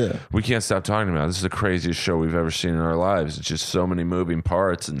 And she said, we can't stop talking about it. This is the craziest show we've ever seen in our lives. It's just so many moving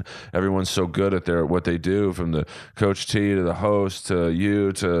parts, and everyone's so good at what they do, from the Coach T to the host to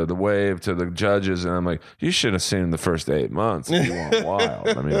you to the Wave to the judges. And I'm like, you should have seen the first 8 months. You went wild.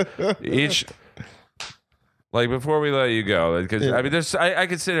 I mean, each. Like, before we let you go, because I mean, I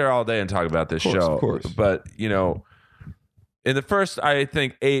could sit here all day and talk about this show, of course. But in the first, I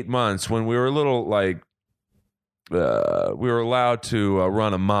think 8 months, when we were a little we were allowed to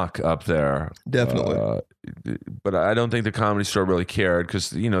run amok up there. Definitely, but I don't think the Comedy Store really cared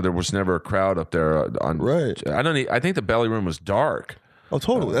because there was never a crowd up there. Right. I think the belly room was dark. Oh,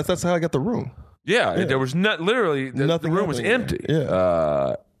 totally. That's how I got the room. Yeah, there was literally the room was empty.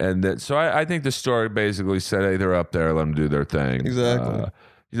 Yeah. So I think the story basically said, hey, they're up there, let them do their thing. Exactly.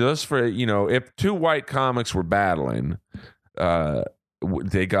 Just for if two white comics were battling,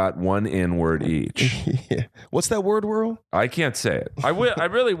 they got one N-word each. Yeah. What's that word, Whirl? I can't say it. I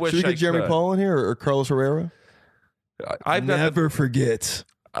really wish. Should we get Jeremy Paul in here or Carlos Herrera? I've never forget.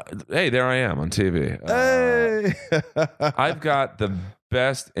 Hey, there I am on TV. Hey, I've got the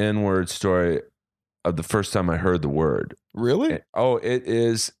best N-word story of the first time I heard the word. Really? Oh, it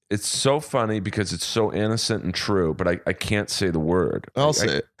is. It's so funny because it's so innocent and true, but I can't say the word. I'll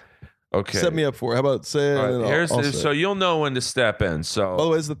say it. Okay. Set me up for it. How about say it? Right, so you'll know when to step in. So, by the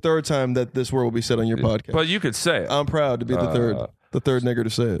way, it's the third time that this word will be said on your podcast. But you could say it. I'm proud to be the third nigger to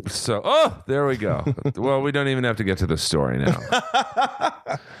say it. So, there we go. Well, we don't even have to get to the story now.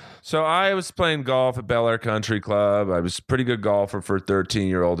 So I was playing golf at Bel Air Country Club. I was a pretty good golfer for a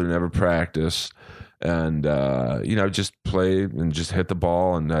 13-year-old who never practiced. And, just played and just hit the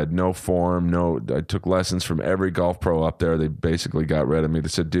ball and I had no form. I took lessons from every golf pro up there. They basically got rid of me. They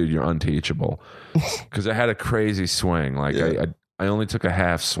said, dude, you're unteachable. Because I had a crazy swing. Like I only took a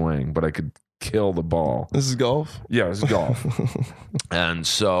half swing, but I could kill the ball. This is golf? Yeah, it was golf. And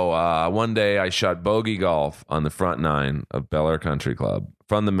so one day I shot bogey golf on the front nine of Bel Air Country Club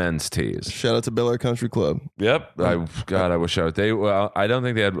from the men's tees. Shout out to Bel Air Country Club. Yep. I wish I would. I don't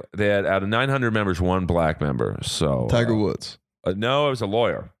think they had out of 900 members, one black member. So Tiger Woods. No, it was a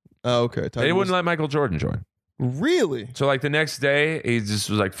lawyer. Oh, okay. They wouldn't let Michael Jordan join. Really? So like the next day, he just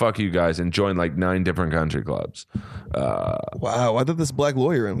was like, fuck you guys, and joined like 9 different country clubs. Wow. I thought this black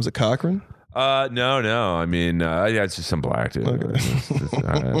lawyer in. Was it Cochran? No. I mean, it's just some black dude. Okay.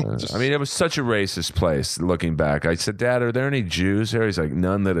 I mean, it was such a racist place. Looking back, I said, "Dad, are there any Jews here?" He's like,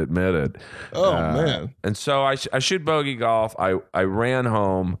 "None that admitted." Oh man! And so I shoot bogey golf. I ran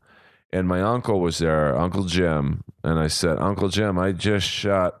home, and my uncle was there, Uncle Jim, and I said, "Uncle Jim, I just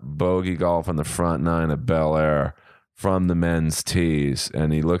shot bogey golf on the front nine of Bel Air from the men's tees,"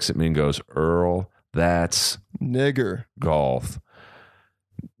 and he looks at me and goes, "Earl, that's nigger golf."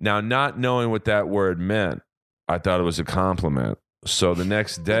 Now, not knowing what that word meant, I thought it was a compliment. So the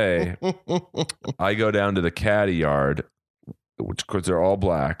next day, I go down to the caddy yard, because they're all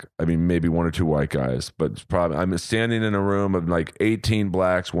black. I mean, maybe 1 or 2 white guys, but it's probably I'm standing in a room of like 18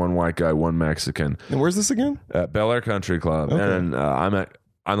 blacks, 1 white guy, 1 Mexican. And where's this again? At Bel Air Country Club. Okay. And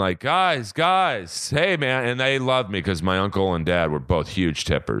I'm like, guys, hey, man. And they loved me because my uncle and dad were both huge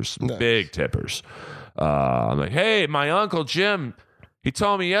tippers, nice. Big tippers. I'm like, hey, my uncle Jim, he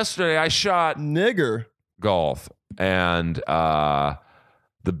told me yesterday I shot nigger golf. And the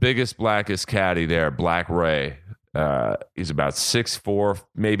biggest, blackest caddy there, Black Ray, he's about 6'4",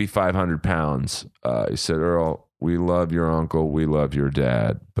 maybe 500 pounds. He said, Earl, we love your uncle, we love your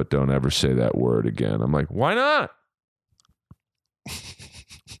dad, but don't ever say that word again. I'm like, why not?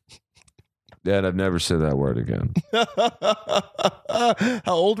 Dad, I've never said that word again.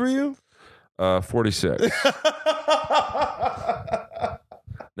 How old were you? 46.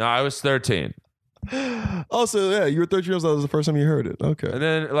 No, I was 13. Also, yeah, you were 13 years old. That was the first time you heard it. Okay. And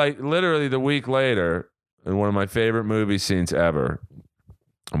then, like, literally the week later, in one of my favorite movie scenes ever,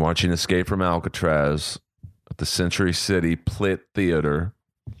 I'm watching Escape from Alcatraz at the Century City Plitt Theater.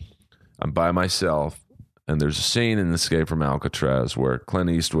 I'm by myself, and there's a scene in Escape from Alcatraz where Clint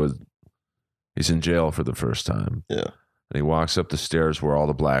Eastwood, he's in jail for the first time. Yeah. And he walks up the stairs where all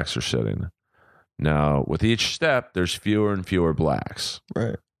the blacks are sitting. Now, with each step, there's fewer and fewer blacks.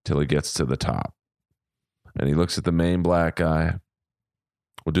 Right. Till he gets to the top. And he looks at the main black guy.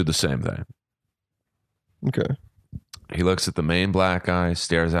 We'll do the same thing. Okay. He looks at the main black guy,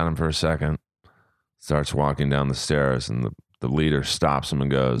 stares at him for a second, starts walking down the stairs, and the leader stops him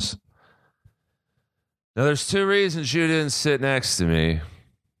and goes, now, there's 2 reasons you didn't sit next to me.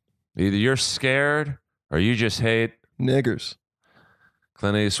 Either you're scared or you just hate niggers.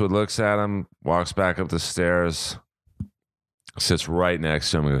 Clint Eastwood looks at him, walks back up the stairs, sits right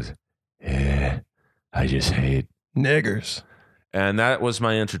next to him and goes, yeah, I just hate niggers. And that was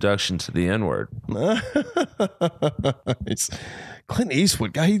my introduction to the N-word. It's Clint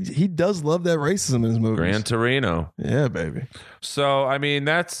Eastwood, guy, he does love that racism in his movies. Gran Torino. Yeah, baby. So, I mean,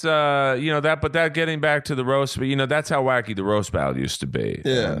 that's, that getting back to the roast, but, that's how wacky the roast battle used to be.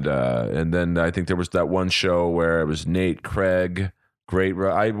 Yeah. And then I think there was that one show where it was Nate Craig. Great.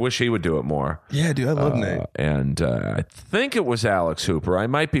 I wish he would do it more. Yeah, dude, I love Nate. And I think it was Alex Hooper. I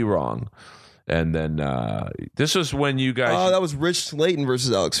might be wrong. And then this was when you guys... Oh, that was Rich Slayton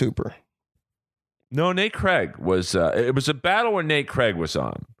versus Alex Hooper. No, Nate Craig was. It was a battle where Nate Craig was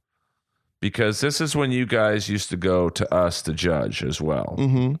on, because this is when you guys used to go to us to judge as well.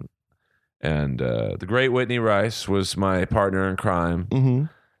 Mm-hmm. And the great Whitney Rice was my partner in crime. Mm-hmm.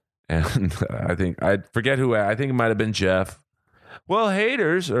 And I forget who. I think it might have been Jeff. Well,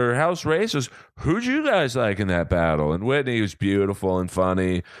 haters or house racers, who'd you guys like in that battle? And Whitney was beautiful and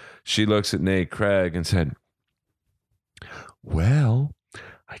funny. She looks at Nate Craig and said, well,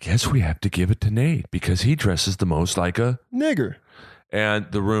 I guess we have to give it to Nate because he dresses the most like a nigger.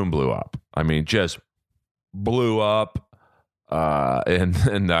 And the room blew up. I mean, just blew up.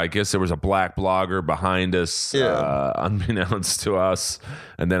 And I guess there was a black blogger behind us, unbeknownst to us.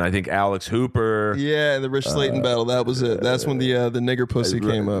 And then I think Alex Hooper. Yeah, the Rich Slayton battle. That was it. That's when the nigger pussy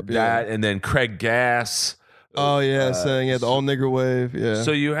came up. Yeah. That, and then Craig Gass. Oh, yeah, saying the all nigger wave. Yeah.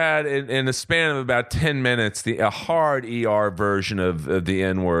 So you had, in a span of about 10 minutes, a hard ER version of the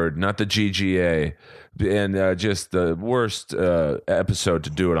N-word, not the GGA. And just the worst episode to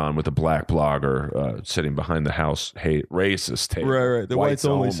do it on, with a black blogger sitting behind the house racist table. Right. The whites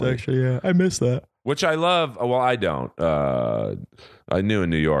only section. Yeah, I miss that. Which I love. Well, I don't. I knew in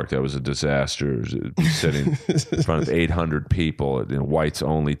New York that was a disaster, sitting in front of 800 people at a whites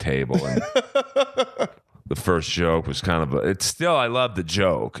only table. And the first joke was kind of it's still, I love the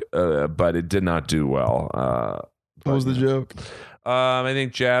joke, but it did not do well. What was the joke? I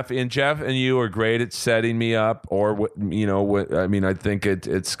think Jeff and you are great at setting me up, or I mean, I think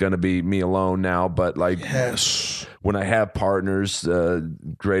it's going to be me alone now, but like, yes, when I have partners,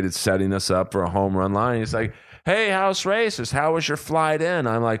 great at setting us up for a home run line. It's like, hey, house racers, how was your flight in?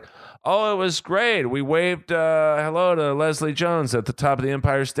 I'm like, oh, it was great. We waved hello to Leslie Jones at the top of the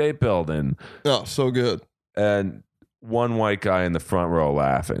Empire State Building. Oh, so good. And one white guy in the front row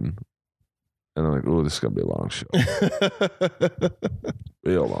laughing. And I'm like, oh, this is going to be a long show.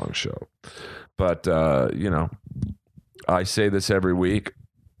 Real long show. But, I say this every week.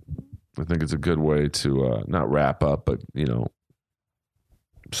 I think it's a good way to not wrap up, but,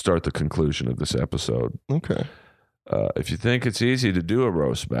 start the conclusion of this episode. Okay. If you think it's easy to do a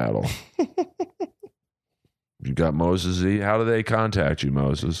roast battle, you got Moses Z. How do they contact you,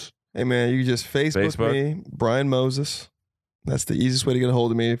 Moses? Hey, man, you just Facebook me, Brian Moses. That's the easiest way to get a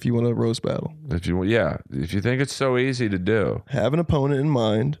hold of me if you want a roast battle. If you think it's so easy to do, have an opponent in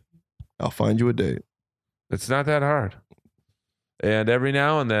mind. I'll find you a date. It's not that hard. And every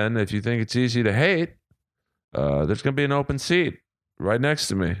now and then, if you think it's easy to hate, there's going to be an open seat right next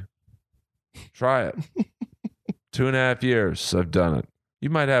to me. Try it. 2.5 years I've done it.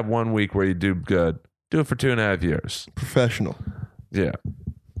 You might have 1 week where you do good. Do it for 2.5 years. Professional. Yeah.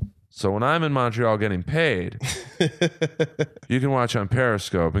 So when I'm in Montreal getting paid, you can watch on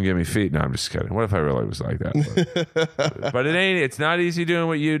Periscope and give me feet. No, I'm just kidding. What if I really was like that? But it's not easy doing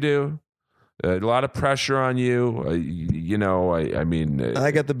what you do. A lot of pressure on you. I mean,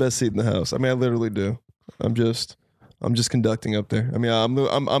 I got the best seat in the house. I mean, I literally do. I'm just conducting up there. I mean,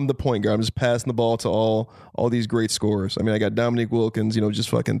 I'm the point guard. I'm just passing the ball to all these great scorers. I mean, I got Dominique Wilkins, just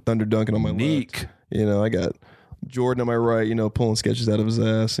fucking thunder dunking on my left. I got Jordan on my right, pulling sketches out of his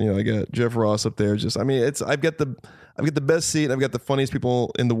ass. I got Jeff Ross up there. I've got the best seat. I've got the funniest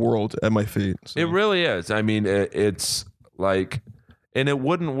people in the world at my feet. So. It really is. I mean, it's like, and it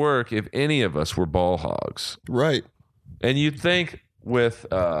wouldn't work if any of us were ball hogs, right? And you'd think with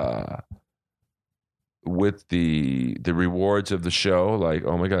the rewards of the show, like,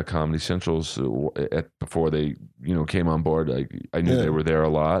 oh my God, Comedy Central's before they came on board, like I knew they were there a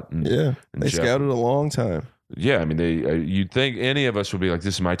lot. And, and they scouted a long time. Yeah, I mean, you'd think any of us would be like,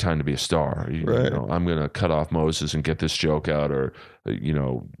 this is my time to be a star. Right. I'm going to cut off Moses and get this joke out, or,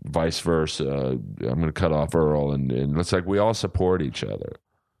 vice versa. I'm going to cut off Earl. And it's like we all support each other.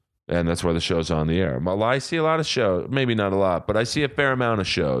 And that's why the show's on the air. Well, I see a lot of shows, maybe not a lot, but I see a fair amount of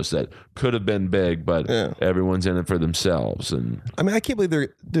shows that could have been big, but everyone's in it for themselves. And I mean, I can't believe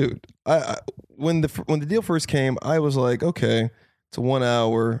dude. When the deal first came, I was like, okay, it's a 1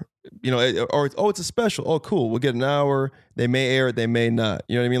 hour. It's a special. Oh, cool. We'll get an hour. They may air it. They may not.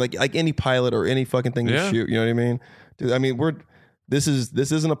 You know what I mean? Like any pilot or any fucking thing to shoot. You know what I mean? Dude, I mean, this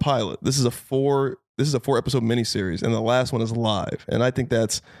isn't a pilot. This is a 4 episode miniseries, and the last one is live. And I think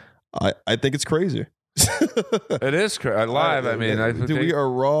I think it's crazy. It is live. I mean, we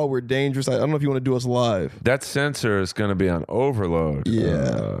are raw. We're dangerous. I don't know if you want to do us live. That sensor is going to be on overload.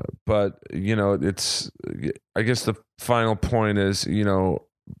 Yeah. But it's. I guess the final point is,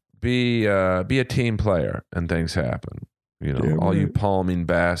 be a team player, and things happen. All you palming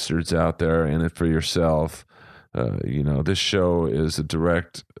bastards out there in it for yourself. This show is a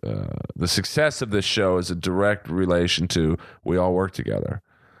direct. The success of this show is a direct relation to we all work together.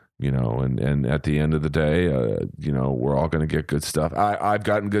 and at the end of the day, we're all going to get good stuff. I've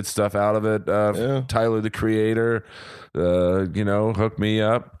gotten good stuff out of it. Tyler, the Creator, hooked me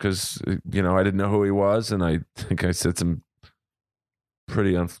up because, I didn't know who he was. And I think I said some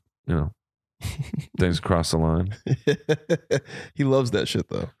pretty, things across the line. He loves that shit,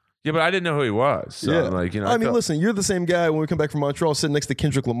 though. Yeah, but I didn't know who he was. So yeah. I'm like, listen, you're the same guy when we come back from Montreal sitting next to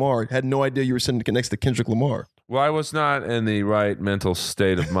Kendrick Lamar. Had no idea you were sitting next to Kendrick Lamar. Well, I was not in the right mental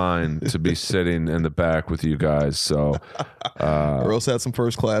state of mind to be sitting in the back with you guys. So, or else had some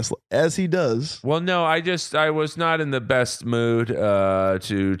first class, as he does. Well, no, I was not in the best mood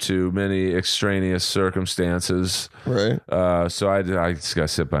to many extraneous circumstances. Right. So I just got to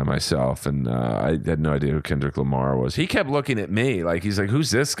sit by myself, and I had no idea who Kendrick Lamar was. He kept looking at me like he's like,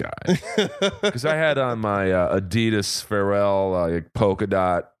 "Who's this guy?" Because I had on my Adidas Pharrell polka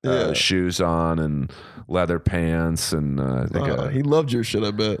dot shoes on and leather pants, and I think he loved your shit,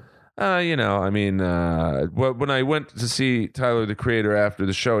 I bet. When I went to see Tyler, the Creator, after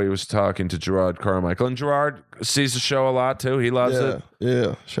the show, he was talking to Gerard Carmichael, and Gerard sees the show a lot too. He loves it.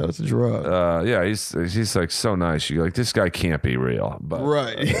 Yeah, shout out to Gerard. He's like so nice. You're like, this guy can't be real, but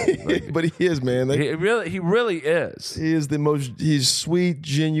right. But he is, man. He really is. He is the most. He's sweet,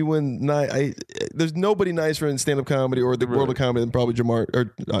 genuine. There's nobody nicer in stand-up comedy or the world of comedy than probably Gerard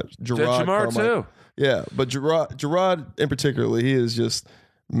Carmichael too. Yeah, but Gerard in particular, he is just,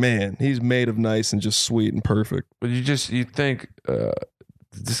 man, he's made of nice and just sweet and perfect. But you think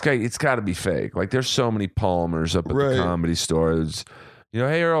this guy, it's got to be fake. Like there's so many Palmers up at the Comedy Store. It's,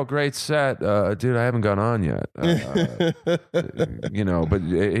 hey Earl, great set, dude. I haven't gone on yet. But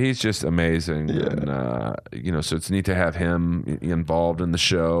he's just amazing, and so it's neat to have him involved in the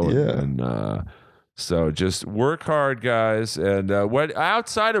show. Yeah, and so just work hard, guys. And what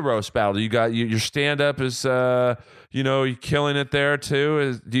outside of Roast Battle, you got your stand up is you're killing it there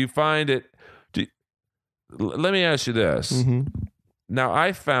too. Do you find it? Let me ask you this. Mm-hmm. Now,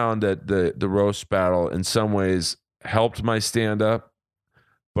 I found that the Roast Battle in some ways helped my stand up,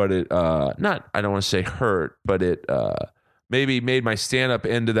 but it I don't want to say hurt, but it maybe made my stand up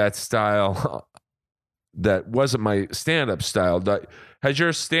into that style that wasn't my stand up style. Has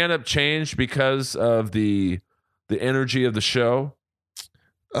your stand up changed because of the energy of the show?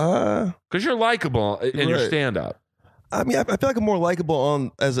 Because you're likable in your stand up. I mean, I feel like I'm more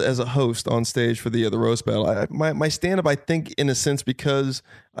likable as a host on stage for the Roast Battle. My stand up, I think, in a sense, because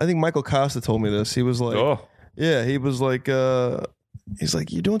I think Michael Costa told me this. He was like, he was like, he's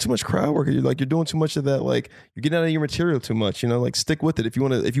like, you're doing too much crowd work. You're doing too much of that. Like, you're getting out of your material too much. Like, stick with it. If you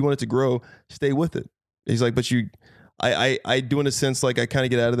want it to grow, stay with it. He's like, but I do in a sense, like I kind of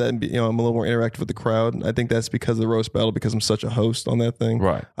get out of that and I'm a little more interactive with the crowd. I think that's because of the Roast Battle, because I'm such a host on that thing.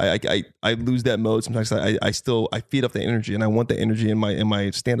 Right. I lose that mode sometimes. I feed off the energy, and I want the energy in my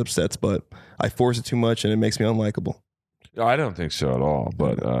stand up sets, but I force it too much and it makes me unlikable. I don't think so at all,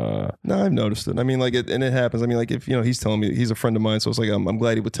 but no, I've noticed it. I mean, like it happens. I mean, like if he's telling me, he's a friend of mine, so it's like I'm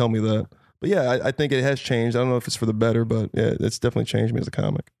glad he would tell me that. But yeah, I think it has changed. I don't know if it's for the better, but yeah, it's definitely changed me as a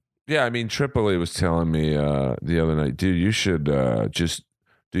comic. Yeah, I mean, Tripoli was telling me the other night, dude, you should just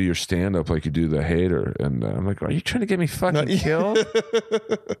do your stand-up like you do The Hater. And I'm like, are you trying to get me fucking killed? You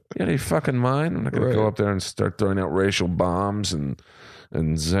out of your fucking mind? I'm not going to go up there and start throwing out racial bombs and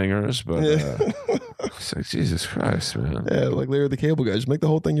zingers. But it's like, Jesus Christ, man. Yeah, like Larry the Cable Guy. Just make the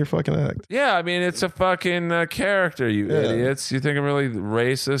whole thing your fucking act. Yeah, I mean, it's a fucking character, you idiots. You think I'm really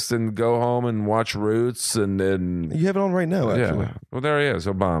racist and go home and watch Roots and you have it on right now, actually. Yeah. Well, there he is,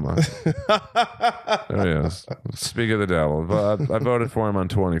 Obama. There he is. Speak of the devil. But I voted for him on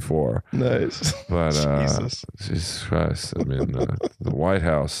 24. Nice. But Jesus Christ. I mean, the White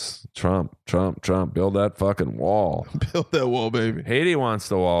House, Trump, build that fucking wall. Build that wall, baby. Haiti wants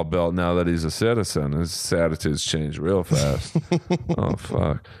the wall built now that he's a citizen. His attitudes change real fast. Oh,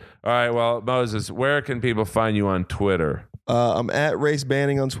 fuck. All right, well, Moses, where can people find you on Twitter? I'm at Race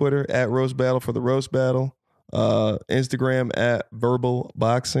Banning on Twitter, at Roast Battle for the Roast Battle. Instagram at Verbal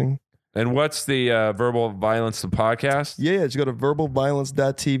Boxing. And what's the Verbal Violence, the podcast? Yeah, just go to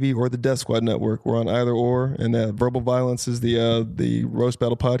verbalviolence.tv or the Death Squad Network. We're on either or. And Verbal Violence is the Roast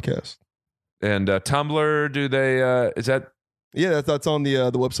Battle podcast. And Tumblr, do they, is that? Yeah, that's on the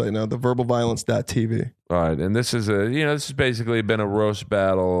website now, the verbalviolence.tv. All right. And this is this has basically been a Roast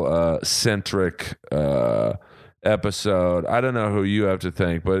Battle centric episode. I don't know who you have to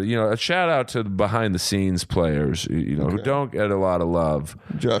thank, but a shout out to the behind the scenes players, who don't get a lot of love.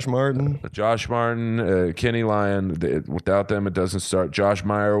 Josh Martin, Kenny Lyon. Without them, it doesn't start. Josh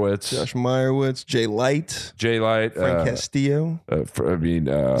Meyerowitz, Jay Light, Frank Castillo.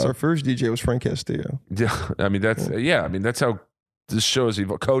 So our first DJ was Frank Castillo. Yeah, I mean that's how this shows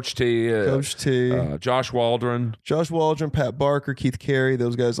Coach T, Coach T, Josh Waldron, Pat Barker, Keith Carey.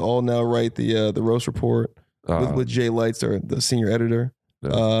 Those guys all now write the roast report with Jay Lights, the senior editor.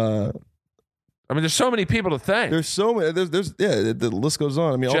 I mean, there's so many people to thank. There's so many. There's the list goes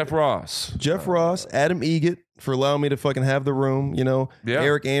on. I mean, Jeff Ross, Adam Egett for allowing me to fucking have the room.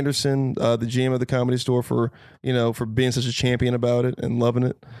 Eric Anderson, the GM of the Comedy Store, for being such a champion about it and loving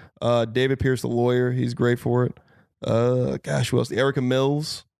it. David Pierce, the lawyer, he's great for it. Who else? Erica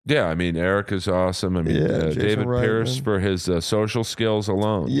Mills. Yeah, I mean, Eric is awesome. I mean, David Pierce for his social skills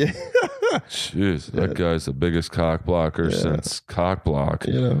alone. Yeah. Jeez, that guy's the biggest cock blocker since cock block.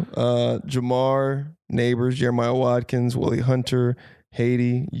 Jamar, Neighbors, Jeremiah Watkins, Willie Hunter,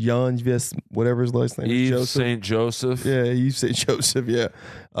 Haiti, Jan, whatever his last name is. Yves St. Joseph. Yeah, Yves St. Joseph, yeah.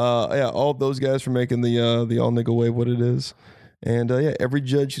 All those guys for making the All Nigga Wave what it is. And every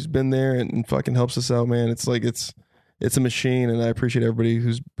judge who's been there and fucking helps us out, man. It's like it's a machine, and I appreciate everybody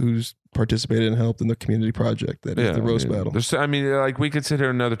who's participated and helped in the community project that is the roast battle. We could sit here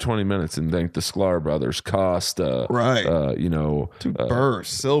another 20 minutes and thank the Sklar brothers, Costa, Burr,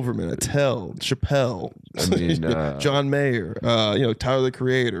 Silverman, Attell, Chappelle, John Mayer, Tyler the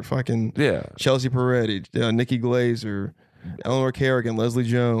Creator, fucking Chelsea Peretti, Nikki Glazer, Eleanor Kerrigan, Leslie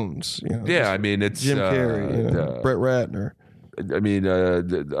Jones, it's Jim Carrey, Brett Ratner. I mean,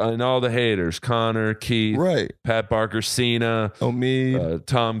 and all the haters: Connor, Keith, Pat Barker, Cena, Omid,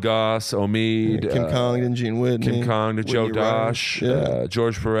 Tom Goss, Omid, Kim Congdon, Gene Whitney, Kim Congdon, Joe Dosh,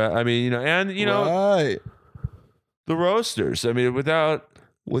 George Perez. I mean, the roasters. I mean, without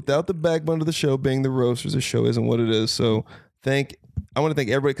the backbone of the show being the roasters, the show isn't what it is. So I want to thank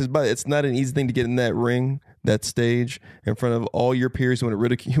everybody, because it's not an easy thing to get in that ring, that stage, in front of all your peers who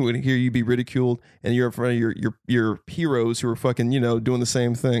want to hear you be ridiculed, and you're in front of your heroes who are fucking doing the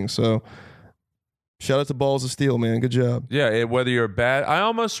same thing. So shout out to Balls of Steel, man. Good job. Yeah, whether you're bad, I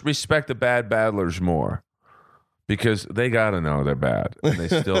almost respect the bad battlers more, because they gotta know they're bad and they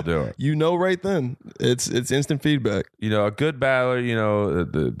still do it. Right then. It's instant feedback. A good battler,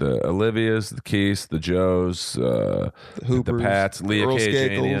 the Olivias, the Keiths, the Joes, the Hoopers, the Pats, Leah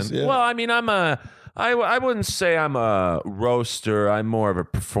Kajanian. Yeah. Well, I mean, I wouldn't say I'm a roaster. I'm more of a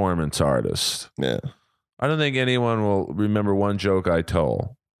performance artist. Yeah. I don't think anyone will remember one joke I told.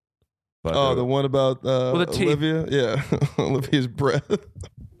 But, the one about Olivia? Yeah. Olivia's breath.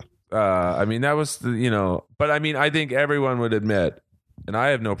 That was but I think everyone would admit, and I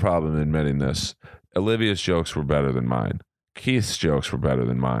have no problem admitting this, Olivia's jokes were better than mine. Keith's jokes were better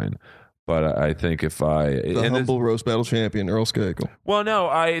than mine. But I think if the humble roast battle champion, Earl Skakel. Well, no,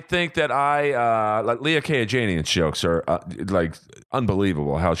 I think that like Leah Kajanian's jokes are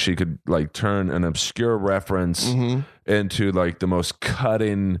unbelievable. How she could turn an obscure reference into the most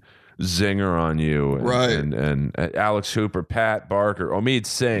cutting zinger on you, and Alex Hooper, Pat Barker, Omid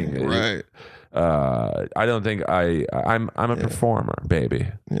Singh, right? I don't think I'm a performer, baby.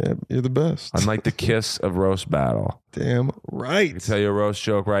 Yeah, you're the best. I'm like the Kiss of roast battle. Damn right. I can tell you a roast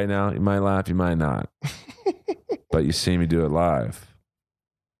joke right now. You might laugh, you might not, but you see me do it live,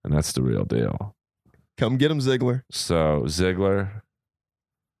 and that's the real deal. Come get him, Ziggler. So Ziggler,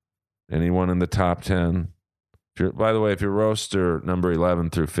 anyone in the top 10. By the way, if you're roaster number 11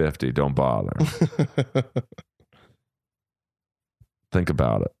 through 50, don't bother. Think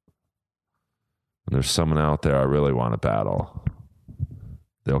about it. And there's someone out there I really want to battle.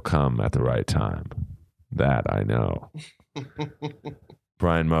 They'll come at the right time. That I know.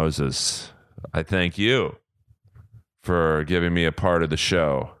 Brian Moses, I thank you for giving me a part of the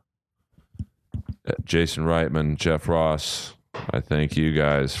show. Jason Reitman, Jeff Ross, I thank you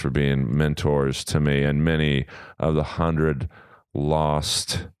guys for being mentors to me and many of the 100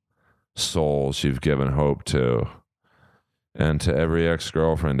 lost souls you've given hope to. And to every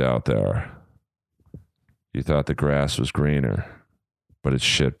ex-girlfriend out there, you thought the grass was greener, but it's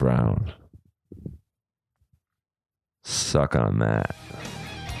shit brown. Suck on that.